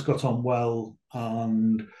three of us got on well,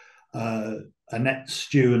 and Annette,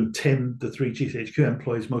 Stu and Tim, the three GCHQ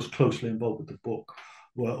employees most closely involved with the book,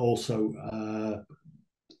 were also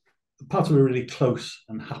part of a really close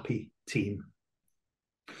and happy team.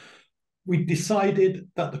 We decided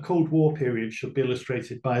that the Cold War period should be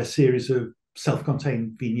illustrated by a series of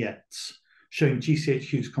self-contained vignettes showing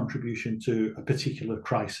GCHQ's contribution to a particular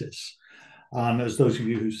crisis. And as those of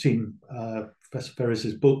you who've seen Professor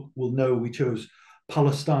Ferris's book will know, we chose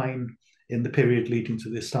Palestine in the period leading to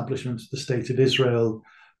the establishment of the State of Israel,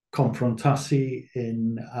 confrontasi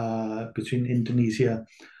in between Indonesia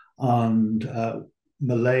and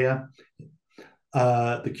Malaya,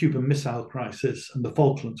 the Cuban Missile Crisis and the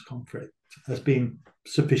Falklands conflict as being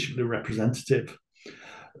sufficiently representative.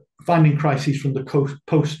 Finding crises from the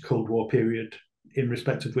post-Cold War period in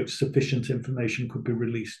respect of which sufficient information could be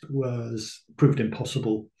released was proved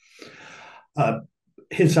impossible.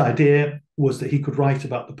 His idea was that he could write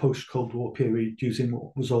about the post-Cold War period using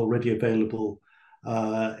what was already available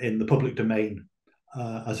in the public domain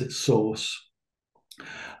as its source.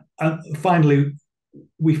 And finally,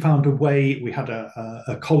 we found a way. We had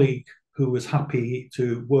a colleague who was happy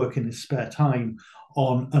to work in his spare time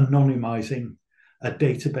on anonymizing a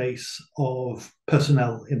database of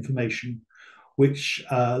personnel information, which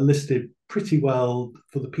listed pretty well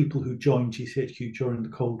for the people who joined GCHQ during the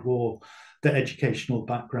Cold War, their educational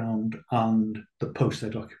background and the post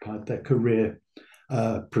they'd occupied, their career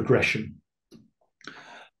progression.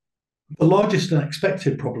 The largest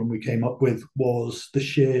unexpected problem we came up with was the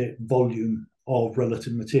sheer volume of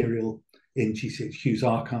relative material in GCHQ's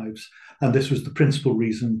archives. And this was the principal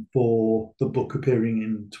reason for the book appearing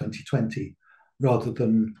in 2020 rather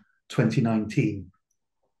than 2019.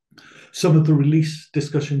 Some of the release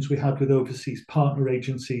discussions we had with overseas partner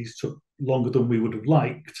agencies took longer than we would have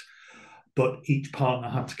liked, but each partner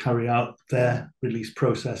had to carry out their release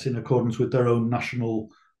process in accordance with their own national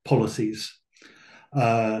policies.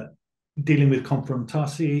 Dealing with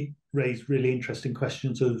confrontasi raised really interesting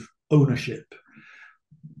questions of ownership.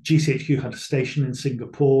 GCHQ had a station in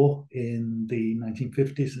Singapore in the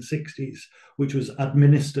 1950s and 60s, which was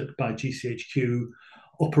administered by GCHQ,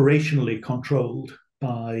 operationally controlled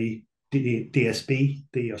by DSB,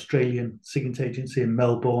 the Australian SIGINT agency in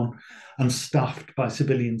Melbourne, and staffed by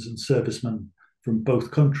civilians and servicemen from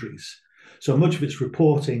both countries. So much of its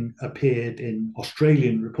reporting appeared in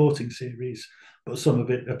Australian reporting series, but some of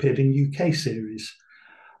it appeared in UK series.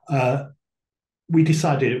 We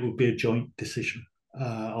decided it would be a joint decision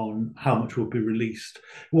on how much would be released.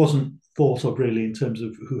 It wasn't thought of really in terms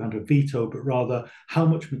of who had a veto, but rather how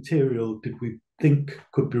much material did we think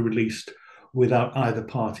could be released without either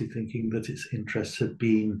party thinking that its interests had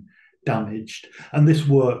been damaged. And this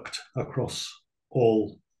worked across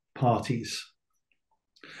all parties.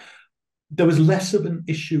 There was less of an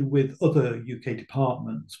issue with other UK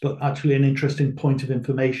departments, but actually an interesting point of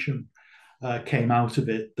information came out of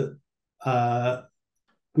it that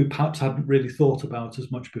we perhaps hadn't really thought about as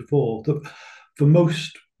much before. That for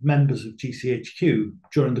most members of GCHQ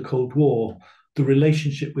during the Cold War, the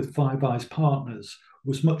relationship with Five Eyes partners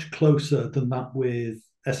was much closer than that with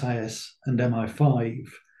SIS and MI5.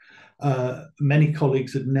 Many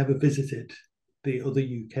colleagues had never visited the other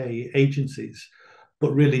UK agencies,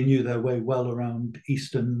 but really knew their way well around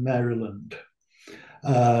Eastern Maryland.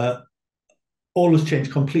 All has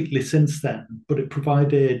changed completely since then, but it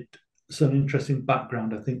provided some interesting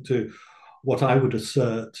background, I think, to what I would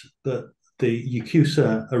assert that the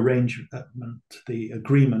UQSA arrangement, the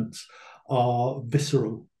agreements, are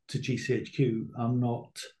visceral to GCHQ and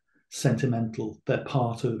not sentimental. They're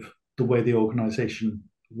part of the way the organisation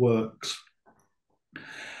works.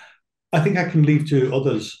 I think I can leave to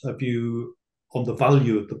others a view on the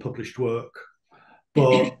value of the published work,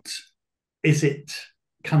 but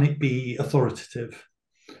can it be authoritative?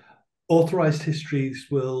 Authorised histories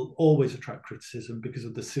will always attract criticism because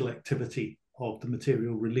of the selectivity of the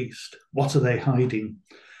material released. What are they hiding?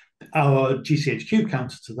 Our GCHQ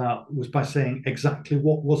counter to that was by saying exactly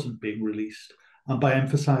what wasn't being released and by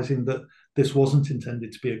emphasising that this wasn't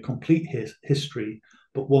intended to be a complete history,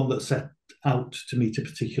 but one that set out to meet a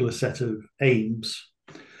particular set of aims.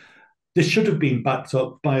 This should have been backed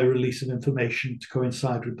up by a release of information to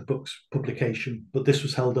coincide with the book's publication, but this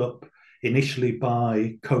was held up initially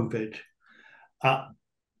by COVID. At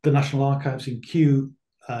the National Archives in Kew,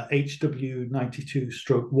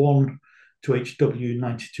 HW92/1 to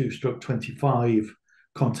HW92/25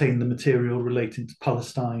 contain the material relating to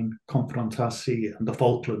Palestine, confrontasi, and the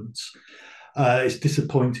Falklands. It's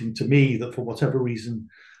disappointing to me that for whatever reason,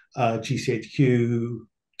 GCHQ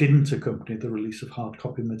didn't accompany the release of hard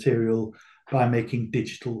copy material by making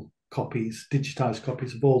digitized copies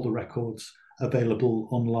of all the records available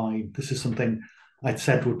online. This is something I'd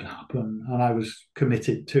said would happen and I was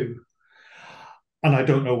committed to. And I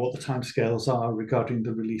don't know what the timescales are regarding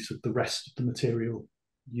the release of the rest of the material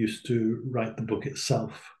used to write the book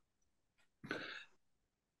itself.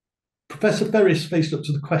 Professor Ferris faced up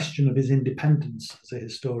to the question of his independence as a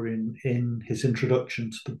historian in his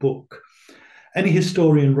introduction to the book. Any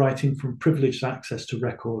historian writing from privileged access to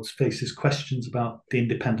records faces questions about the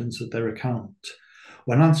independence of their account.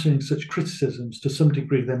 When answering such criticisms, to some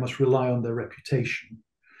degree, they must rely on their reputation.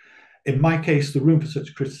 In my case, the room for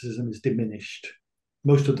such criticism is diminished.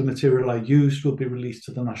 Most of the material I used will be released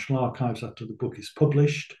to the National Archives after the book is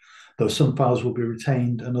published, though some files will be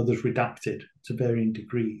retained and others redacted to varying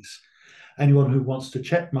degrees. Anyone who wants to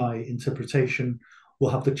check my interpretation will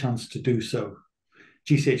have the chance to do so.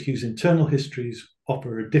 GCHQ's internal histories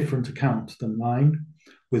offer a different account than mine,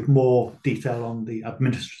 with more detail on the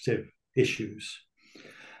administrative issues.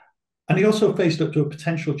 And he also faced up to a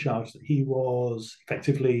potential charge that he was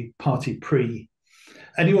effectively party pre.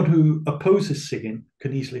 Anyone who opposes SIGINT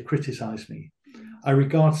can easily criticise me. I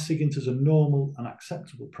regard SIGINT as a normal and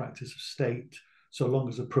acceptable practice of state, so long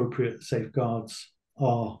as appropriate safeguards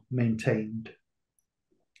are maintained.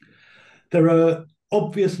 There are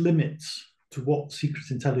obvious limits to what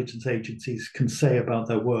secret intelligence agencies can say about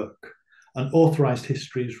their work, and authorised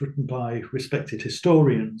histories written by respected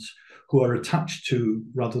historians who are attached to,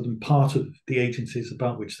 rather than part of, the agencies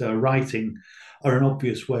about which they are writing are an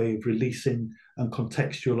obvious way of releasing and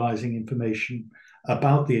contextualising information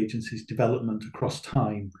about the agency's development across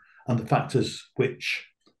time and the factors which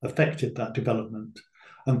affected that development,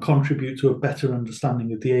 and contribute to a better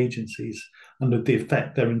understanding of the agencies and of the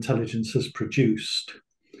effect their intelligence has produced.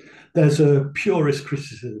 There's a purist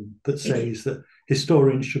criticism that says that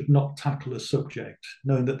historians should not tackle a subject,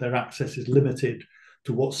 knowing that their access is limited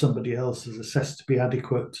to what somebody else has assessed to be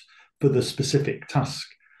adequate for the specific task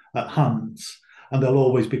at hand. And there'll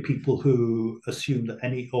always be people who assume that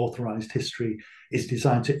any authorised history is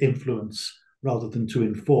designed to influence rather than to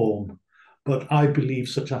inform. But I believe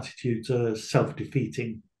such attitudes are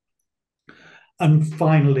self-defeating. And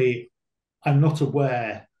finally, I'm not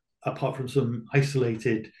aware, apart from some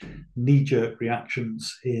isolated knee-jerk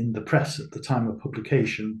reactions in the press at the time of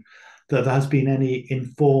publication, that there has been any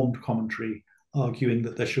informed commentary arguing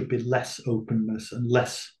that there should be less openness and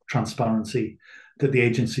less transparency, that the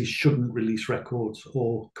agencies shouldn't release records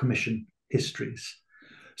or commission histories.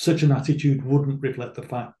 Such an attitude wouldn't reflect the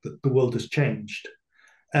fact that the world has changed.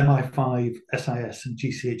 MI5, SIS, and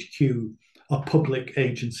GCHQ are public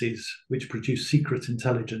agencies which produce secret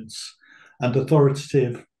intelligence, and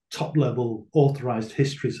authoritative, top-level, authorised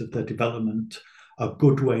histories of their development are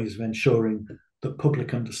good ways of ensuring that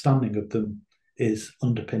public understanding of them is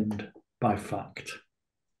underpinned by fact.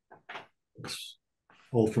 That's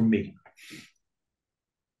all from me.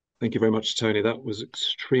 Thank you very much, Tony. That was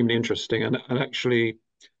extremely interesting and actually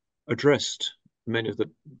addressed many of the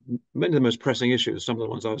most pressing issues, some of the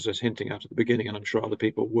ones I was just hinting at the beginning, and I'm sure other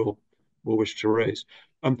people will wish to raise.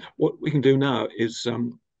 What we can do now is,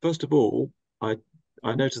 first of all, I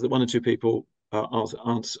noticed that one or two people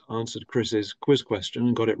answered Chris's quiz question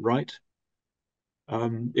and got it right.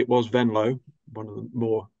 It was Venlo, one of the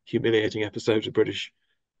more humiliating episodes of British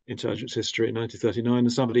intelligence history in 1939,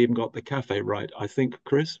 and somebody even got the cafe right. I think,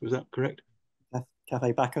 Chris, was that correct?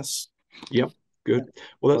 Cafe Bacchus. Yep, good.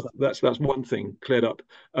 Well, that's one thing cleared up.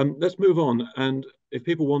 Let's move on, and if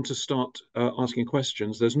people want to start asking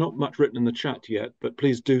questions, there's not much written in the chat yet, but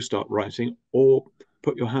please do start writing or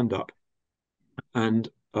put your hand up, and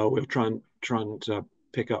we'll try and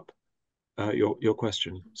pick up your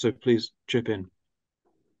question. So please chip in.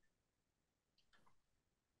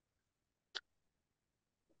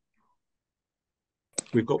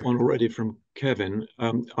 We've got one already from Kevin.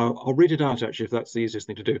 I'll read it out, actually, if that's the easiest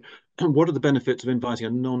thing to do. What are the benefits of inviting a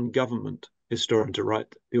non-government historian to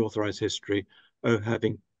write the authorised history of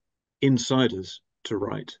having insiders to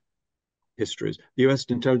write histories? The US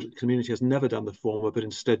intelligence community has never done the former, but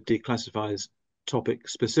instead declassifies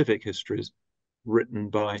topic-specific histories written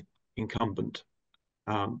by incumbent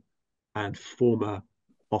and former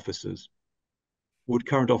officers. Would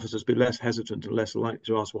current officers be less hesitant and less likely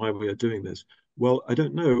to ask why we are doing this? Well, I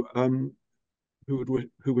don't know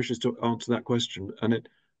who wishes to answer that question. And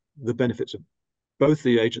the benefits of both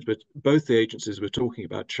the agencies we're talking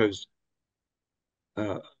about chose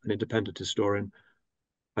an independent historian.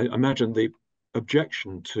 I imagine the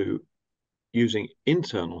objection to using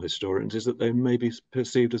internal historians is that they may be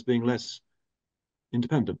perceived as being less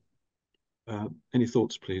independent. Any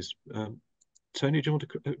thoughts, please? Tony, do you want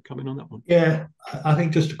to come in on that one? Yeah, I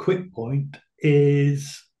think just a quick point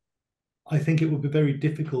is I think it would be very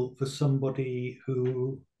difficult for somebody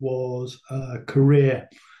who was a career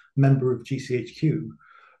member of GCHQ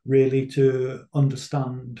really to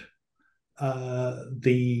understand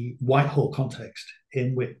the Whitehall context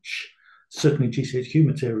in which certainly GCHQ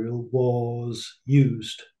material was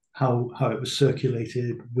used, how it was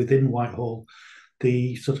circulated within Whitehall,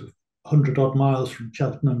 the sort of 100-odd miles from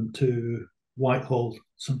Cheltenham to Whitehall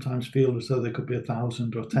sometimes feel as though there could be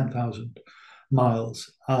 1,000 or 10,000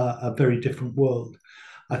 miles, a very different world.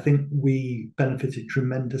 I think we benefited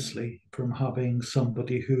tremendously from having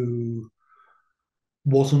somebody who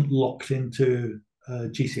wasn't locked into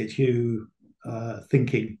GCHQ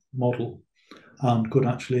thinking model and could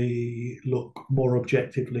actually look more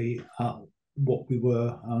objectively at what we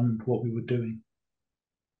were and what we were doing.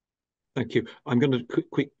 Thank you. I'm going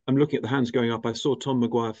to I'm looking at the hands going up. I saw Tom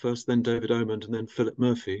Maguire first, then David Omond, and then Philip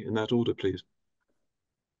Murphy. In that order, please.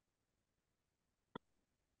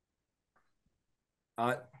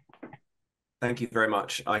 Thank you very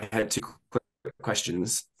much. I had two quick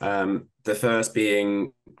questions. The first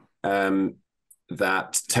being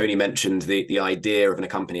that Tony mentioned the idea of an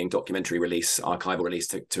accompanying documentary release, archival release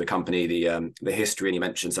to accompany the history, and he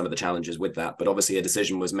mentioned some of the challenges with that. But obviously, a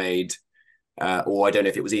decision was made, or I don't know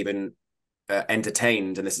if it was even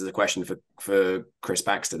entertained. And this is a question for Chris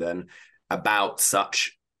Baxter then, about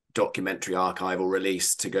such documentary archival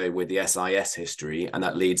release to go with the SIS history, and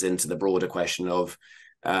that leads into the broader question of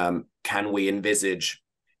can we envisage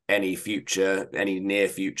any near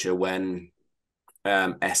future when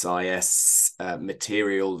SIS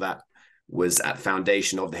material that was at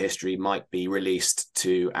foundation of the history might be released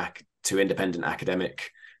to independent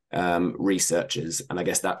academic researchers? And I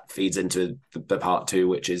guess that feeds into the part two,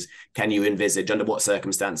 which is, can you envisage, under what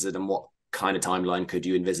circumstances and what kind of timeline could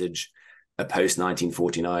you envisage a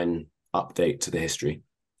post-1949 update to the history?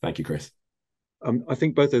 Thank you, Chris. I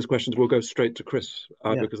think both those questions will go straight to Chris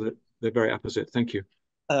because they're very apposite. Thank you.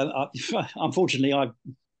 Unfortunately, I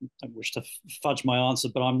wish to fudge my answer,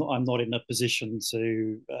 but I'm not in a position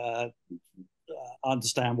to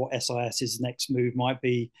understand what SIS's next move might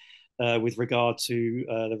be with regard to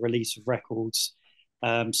the release of records.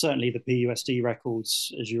 Certainly, the PUSD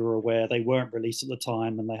records, as you're aware, they weren't released at the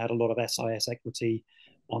time, and they had a lot of SIS equity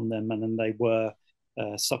on them, and then they were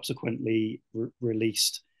subsequently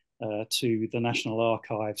released to the National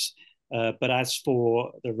Archives. But as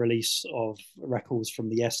for the release of records from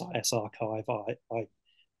the SIS archive, I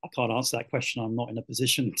can't answer that question. I'm not in a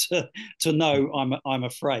position to know, I'm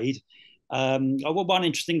afraid. One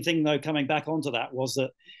interesting thing, though, coming back onto that, was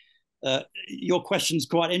that your question's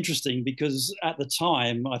quite interesting, because at the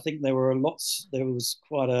time, I think there was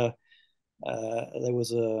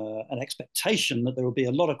an expectation that there would be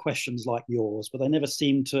a lot of questions like yours, but they never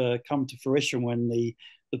seemed to come to fruition when the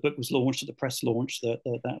book was launched, at the press launch.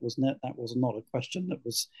 That was not a question that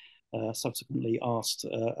was subsequently asked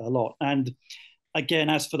a lot. And again,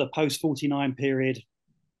 as for the post-49 period,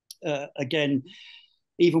 again,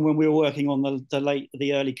 even when we were working on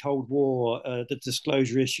the early Cold War, the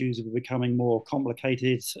disclosure issues were becoming more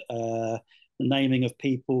complicated. The naming of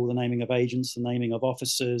people, the naming of agents, the naming of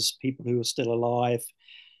officers, people who were still alive.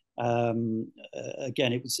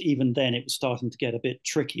 Again, it was starting to get a bit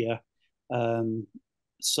trickier.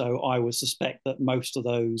 So I would suspect that most of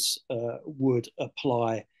those would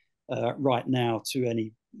apply right now to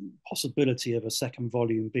any possibility of a second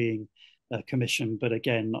volume being commissioned. But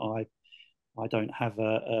again, I don't have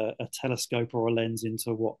a telescope or a lens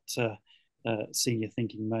into what senior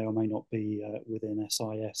thinking may or may not be within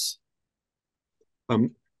SIS.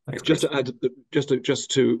 Just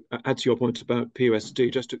to add to your point about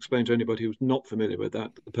PUSD, just to explain to anybody who's not familiar with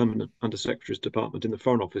that, the Permanent Undersecretary's Department in the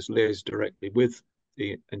Foreign Office liaises directly with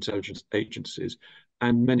the intelligence agencies,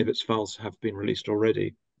 and many of its files have been released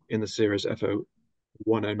already in the series FO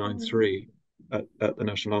 1093 at the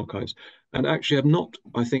National Archives, and actually have not,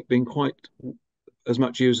 I think, been quite as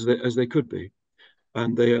much used as they could be.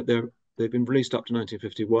 And they've been released up to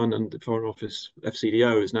 1951, and the Foreign Office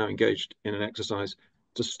FCDO is now engaged in an exercise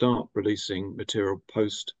to start releasing material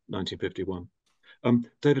post 1951.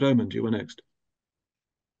 David Omond, you were next.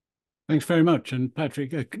 Thanks very much, and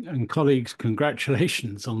Patrick and colleagues,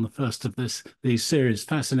 congratulations on the first of these series.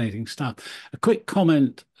 Fascinating stuff. A quick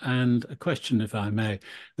comment and a question, if I may.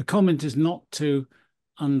 The comment is not to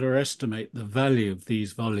underestimate the value of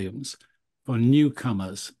these volumes for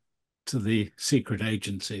newcomers to the secret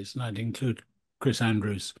agencies, and I'd include Chris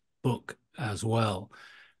Andrews' book as well.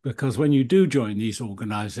 Because when you do join these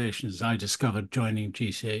organizations, I discovered joining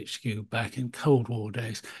GCHQ back in Cold War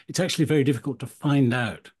days, it's actually very difficult to find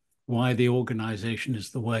out why the organization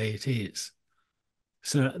is the way it is.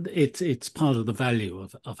 So it's part of the value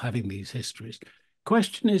of having these histories.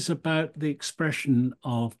 Question is about the expression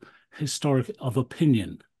of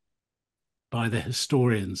opinion by the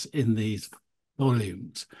historians in these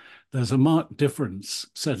volumes. There's a marked difference,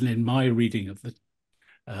 certainly in my reading of the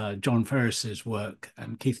John Ferris's work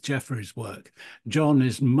and Keith Jeffrey's work. John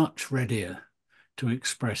is much readier to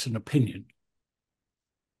express an opinion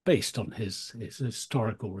based on his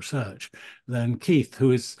historical research than Keith,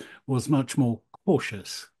 who was much more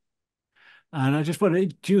cautious. And I just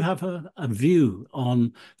wondered, do you have a view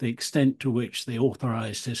on the extent to which the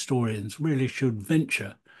authorized historians really should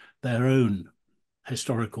venture their own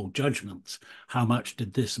historical judgments. How much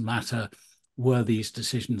did this matter? Were these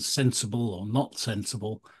decisions sensible or not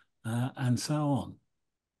sensible, and so on?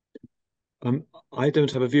 I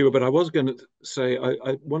don't have a view, but I was going to say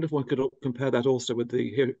I wonder if one could compare that also with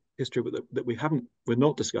the history that we're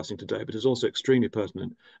not discussing today, but is also extremely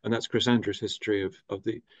pertinent, and that's Chris Andrews' history of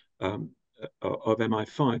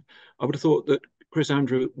MI5. I would have thought that Chris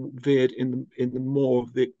Andrew veered in the more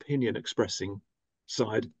of the opinion expressing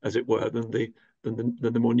side, as it were, than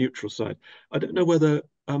the more neutral side. I don't know whether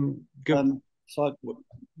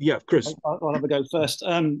yeah, Chris. I'll have a go first.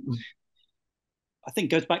 I think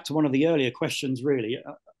it goes back to one of the earlier questions, really.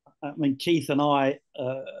 I mean, Keith and I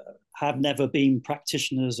have never been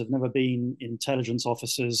practitioners, have never been intelligence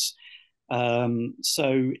officers.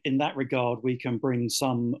 So in that regard, we can bring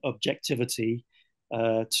some objectivity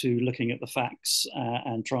to looking at the facts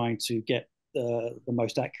and trying to get the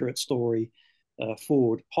most accurate story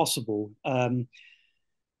forward possible.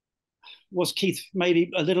 Was Keith maybe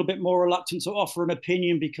a little bit more reluctant to offer an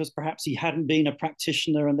opinion because perhaps he hadn't been a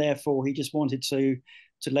practitioner and therefore he just wanted to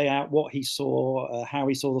lay out what he saw, how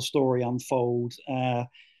he saw the story unfold? And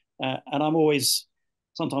I'm always,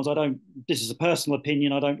 sometimes this is a personal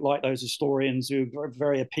opinion, I don't like those historians who are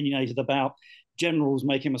very opinionated about generals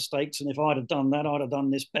making mistakes, and if I'd have done that, I'd have done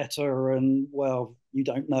this better, and well, you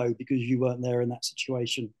don't know because you weren't there in that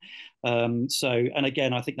situation. And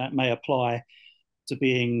again, I think that may apply to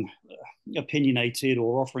being opinionated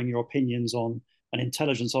or offering your opinions on an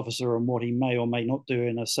intelligence officer and what he may or may not do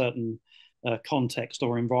in a certain context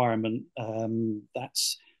or environment.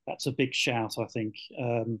 That's a big shout, I think.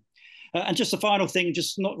 And just a final thing,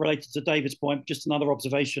 just not related to David's point, just another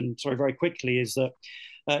observation, sorry, very quickly, is that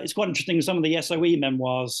it's quite interesting, some of the SOE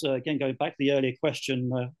memoirs, again, going back to the earlier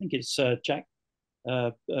question, I think it's Jack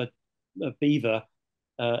Beaver,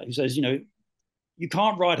 who says, you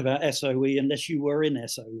can't write about SOE unless you were in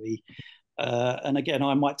SOE. And again,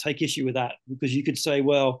 I might take issue with that, because you could say,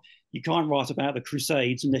 well, you can't write about the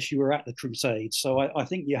Crusades unless you were at the Crusades. So I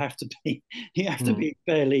think you have to be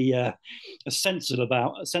fairly sensible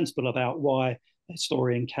about why a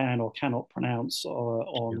historian can or cannot pronounce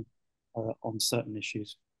on certain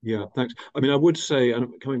issues. Yeah, thanks. I mean, I would say,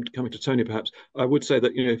 and coming to Tony, perhaps, I would say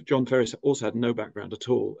that, John Ferris also had no background at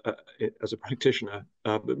all as a practitioner,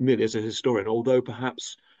 but merely as a historian, although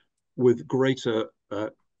perhaps with greater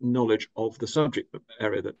knowledge of the subject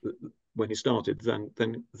area that when he started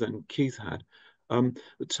than Keith had.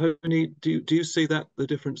 Tony, do you see that the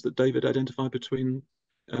difference that David identified between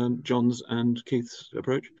John's and Keith's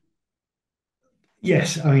approach?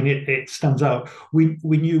 Yes, I mean it stands out. We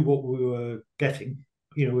knew what we were getting.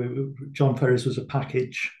 John Ferris was a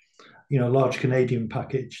package, a large Canadian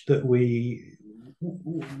package that we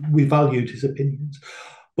valued his opinions,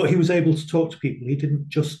 but he was able to talk to people. He didn't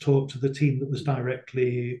just talk to the team that was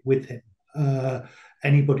directly with him.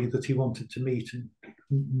 Anybody that he wanted to meet, and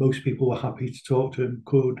most people were happy to talk to him,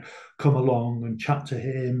 could come along and chat to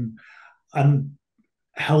him and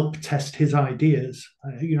help test his ideas.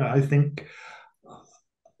 I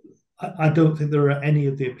don't think there are any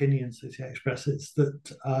of the opinions that he expresses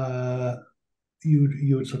that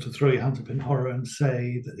you would sort of throw your hands up in horror and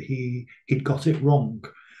say that he'd got it wrong.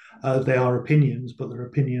 They are opinions, but they're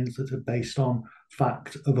opinions that are based on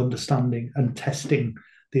fact of understanding and testing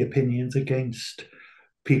the opinions against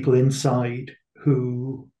people inside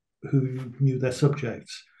who knew their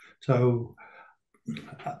subjects. So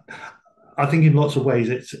I think in lots of ways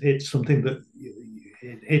it's something that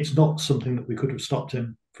it's not something that we could have stopped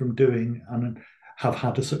him from doing and have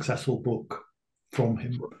had a successful book from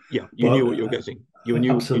him. Yeah, you knew what you were getting. You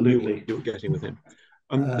knew what you were getting with him.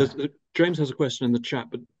 James has a question in the chat,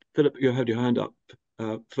 but Philip, you had your hand up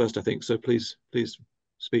first, I think. So please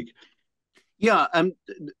speak. Yeah,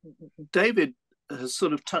 David has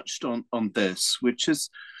sort of touched on this, which is,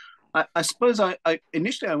 I suppose I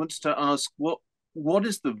initially I wanted to ask what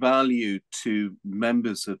is the value to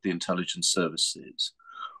members of the intelligence services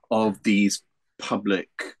of these public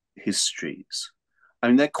histories? I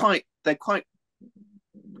mean, they're quite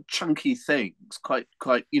chunky things, quite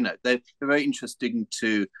they're very interesting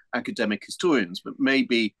to academic historians, but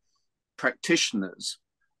maybe practitioners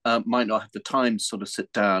might not have the time to sort of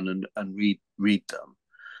sit down and read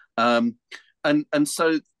them. And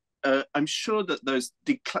so I'm sure that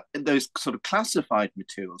those sort of classified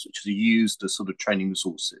materials, which are used as sort of training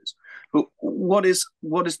resources, but what is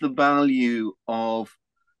the value of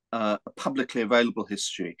a publicly available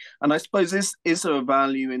history? And I suppose is there a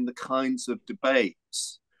value in the kinds of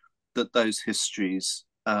debates that those histories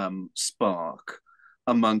spark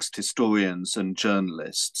amongst historians and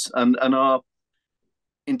journalists, and are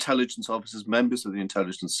intelligence officers, members of the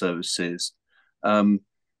intelligence services,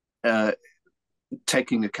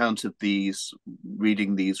 taking account of these,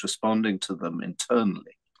 reading these, responding to them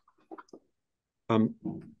internally?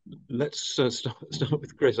 Let's start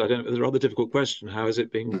with Chris. I don't know. It's a rather difficult question. How is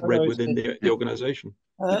it being read within the organisation,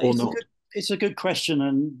 or not? It's a good question,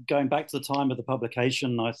 and going back to the time of the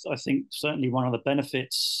publication, I think certainly one of the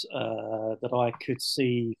benefits that I could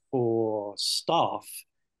see for staff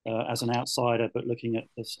as an outsider, but looking at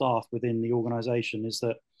the staff within the organisation, is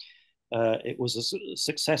that it was a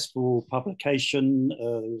successful publication.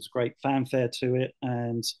 There was great fanfare to it,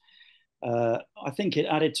 and I think it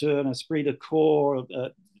added to an esprit de corps,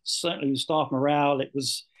 certainly staff morale. It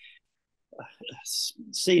was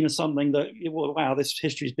seen as something that, wow, this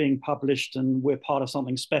history is being published and we're part of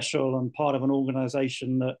something special and part of an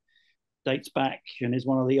organization that dates back and is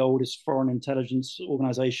one of the oldest foreign intelligence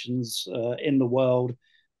organizations in the world.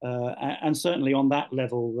 And certainly on that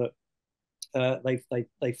level, that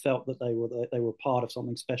they felt that they were part of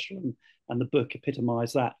something special, and the book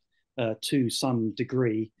epitomized that to some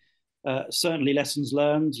degree. Certainly lessons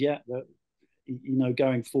learned,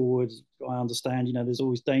 going forward, I understand, there's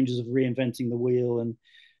always dangers of reinventing the wheel,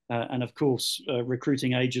 and of course,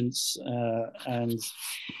 recruiting agents and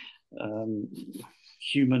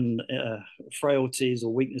human frailties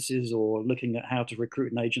or weaknesses, or looking at how to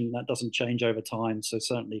recruit an agent, that doesn't change over time. So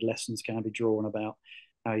certainly lessons can be drawn about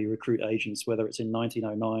how you recruit agents, whether it's in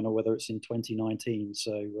 1909 or whether it's in 2019.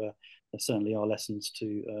 So there certainly are lessons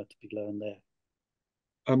to be learned there.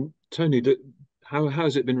 Tony, how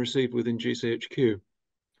has it been received within GCHQ?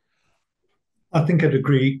 I think I'd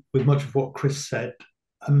agree with much of what Chris said,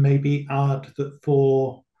 and maybe add that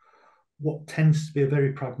for what tends to be a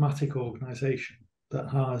very pragmatic organisation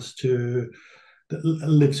that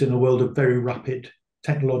lives in a world of very rapid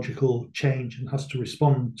technological change and has to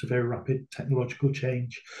respond to very rapid technological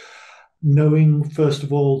change, knowing first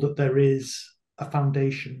of all that there is a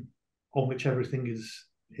foundation on which everything is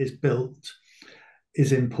built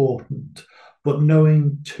is important, but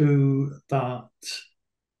knowing too that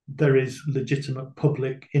there is legitimate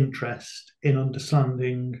public interest in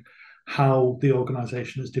understanding how the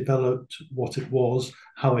organisation has developed, what it was,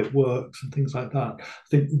 how it works, and things like that. I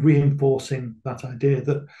think reinforcing that idea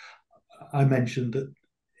that I mentioned, that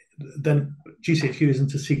then GCHQ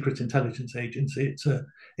isn't a secret intelligence agency,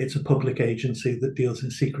 it's a public agency that deals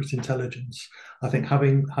in secret intelligence. I think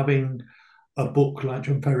having a book like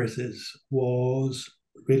John Ferris's was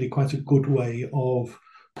really quite a good way of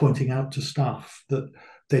pointing out to staff that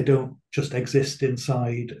they don't just exist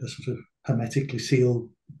inside a sort of hermetically sealed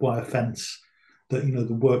wire fence, that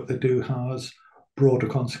the work they do has broader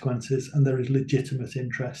consequences, and there is legitimate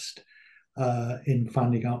interest in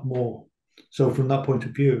finding out more. So from that point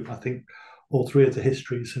of view, I think all three of the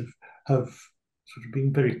histories have sort of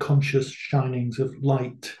been very conscious shinings of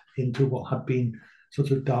light into what had been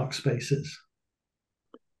sort of dark spaces.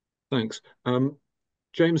 Thanks.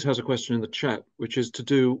 James has a question in the chat, which is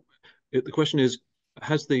the question is,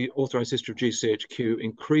 has the authorised history of GCHQ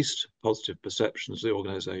increased positive perceptions of the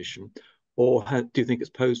organisation, or do you think it's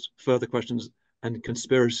posed further questions and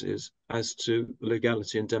conspiracies as to the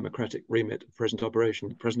legality and democratic remit of present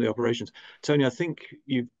operations? Tony, I think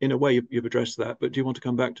in a way you've addressed that, but do you want to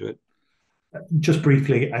come back to it? Just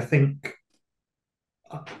briefly, I think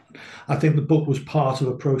the book was part of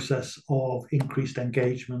a process of increased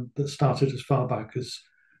engagement that started as far back as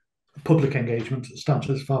public engagement that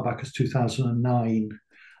started as far back as 2009.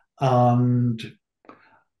 And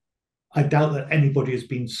I doubt that anybody has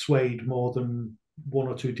been swayed more than 1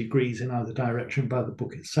 or 2 degrees in either direction by the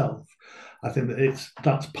book itself. I think that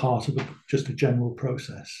that's part of just a general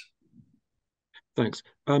process. Thanks.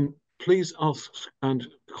 Please ask and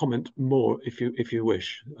comment more if you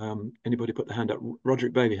wish. Anybody put the hand up?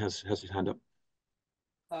 Roderick Bailey has his hand up.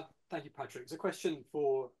 Thank you, Patrick. It's a question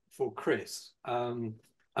for Chris, and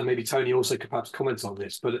maybe Tony also could perhaps comment on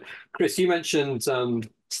this. But Chris, you mentioned you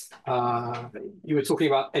were talking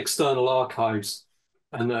about external archives,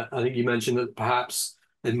 and I think you mentioned that perhaps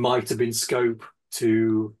there might have been scope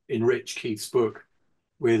to enrich Keith's book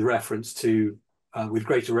with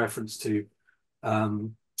greater reference to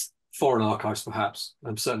foreign archives, perhaps,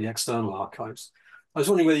 and certainly external archives. I was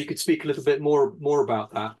wondering whether you could speak a little bit more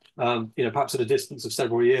about that, perhaps at a distance of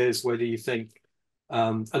several years, whether you think,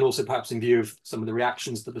 and also perhaps in view of some of the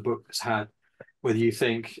reactions that the book has had, whether you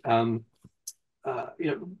think, what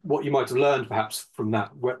you might have learned perhaps from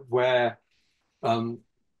that, where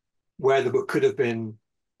the book could have been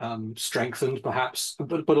strengthened, perhaps,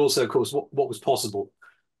 but also, of course, what was possible,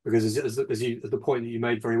 because as the point that you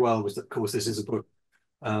made very well was that, of course, this is a book.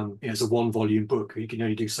 It's a 1-volume book. You can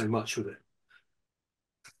only do so much with it.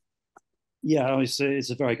 Yeah, it's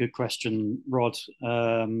a very good question, Rod.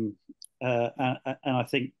 And I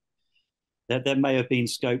think that there may have been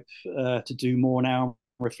scope to do more now.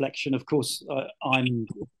 Reflection, of course,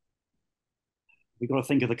 we've got to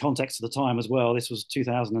think of the context of the time as well. This was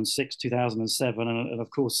 2006, 2007, and of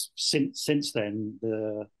course, since then,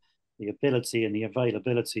 the ability and the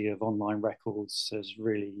availability of online records has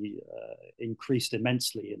really increased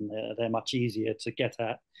immensely, and they're much easier to get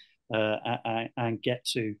at and get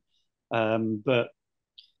to. But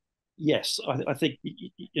yes, I think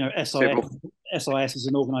SIS is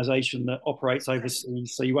an organisation that operates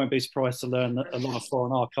overseas, so you won't be surprised to learn that a lot of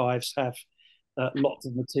foreign archives have lots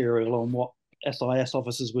of material on what SIS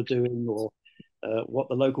officers were doing, or what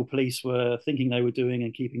the local police were thinking they were doing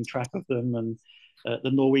and keeping track of them. And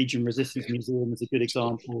the Norwegian Resistance Museum is a good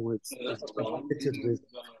example. It's littered with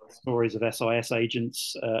stories of SIS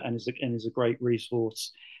agents and is a great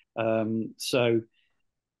resource. So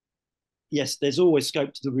yes, there's always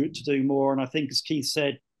scope to do more. And I think, as Keith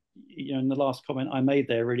said, in the last comment I made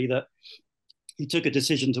there, really, that he took a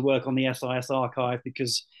decision to work on the SIS archive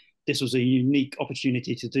because this was a unique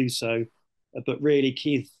opportunity to do so. But really,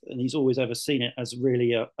 Keith, and he's always ever seen it as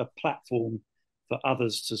really a platform for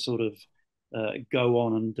others to sort of go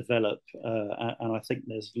on and develop. And I think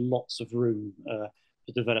there's lots of room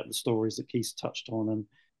to develop the stories that Keith touched on.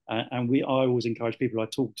 And I always encourage people I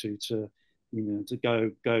talk to go.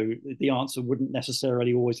 The answer wouldn't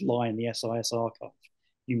necessarily always lie in the SIS archive.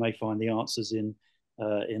 You may find the answers in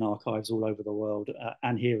archives all over the world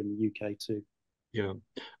and here in the UK too. Yeah,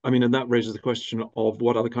 I mean, and that raises the question of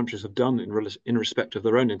what other countries have done in respect of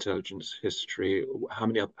their own intelligence history. How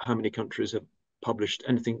many countries have published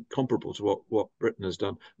anything comparable to what Britain has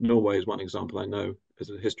done? Norway is one example I know as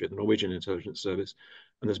a history of the Norwegian intelligence service,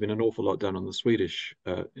 and there's been an awful lot done on the Swedish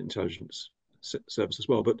intelligence service as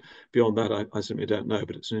well. But beyond that, I simply don't know.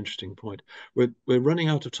 But it's an interesting point. We're running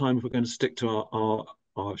out of time if we're going to stick to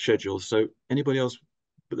our schedules. So anybody else?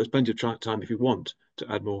 But there's plenty of time if you want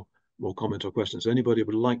to add more comment or questions. Anybody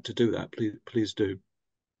would like to do that, please do.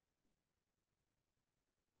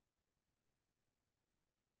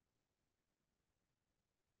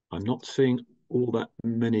 I'm not seeing all that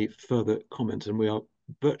many further comments, and we are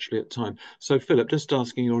virtually at time. So Philip, just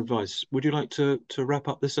asking your advice, would you like to wrap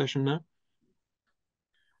up this session now?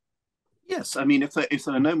 Yes, I mean, if there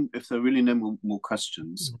are really no more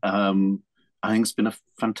questions, I think it's been a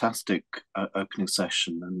fantastic opening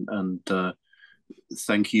session, and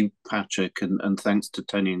thank you, Patrick, and thanks to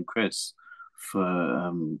Tony and Chris for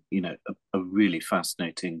a really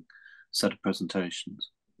fascinating set of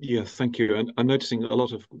presentations. Yes, thank you. And I'm noticing a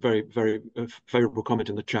lot of very, very favourable comment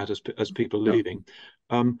in the chat as people leaving.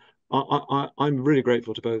 I'm really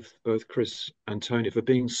grateful to both Chris and Tony for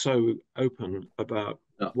being so open about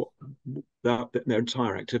their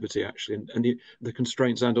entire activity, actually, and the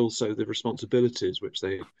constraints and also the responsibilities which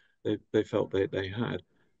they felt they had.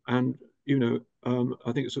 And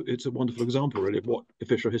I think it's a wonderful example, really, of what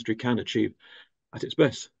official history can achieve at its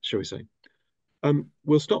best, shall we say.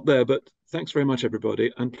 We'll stop there, but thanks very much,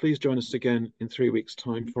 everybody. And please join us again in 3 weeks'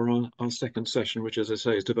 time for our second session, which, as I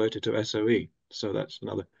say, is devoted to SOE. So that's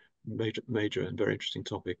another major and very interesting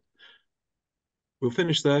topic. We'll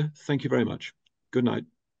finish there. Thank you very much. Good night.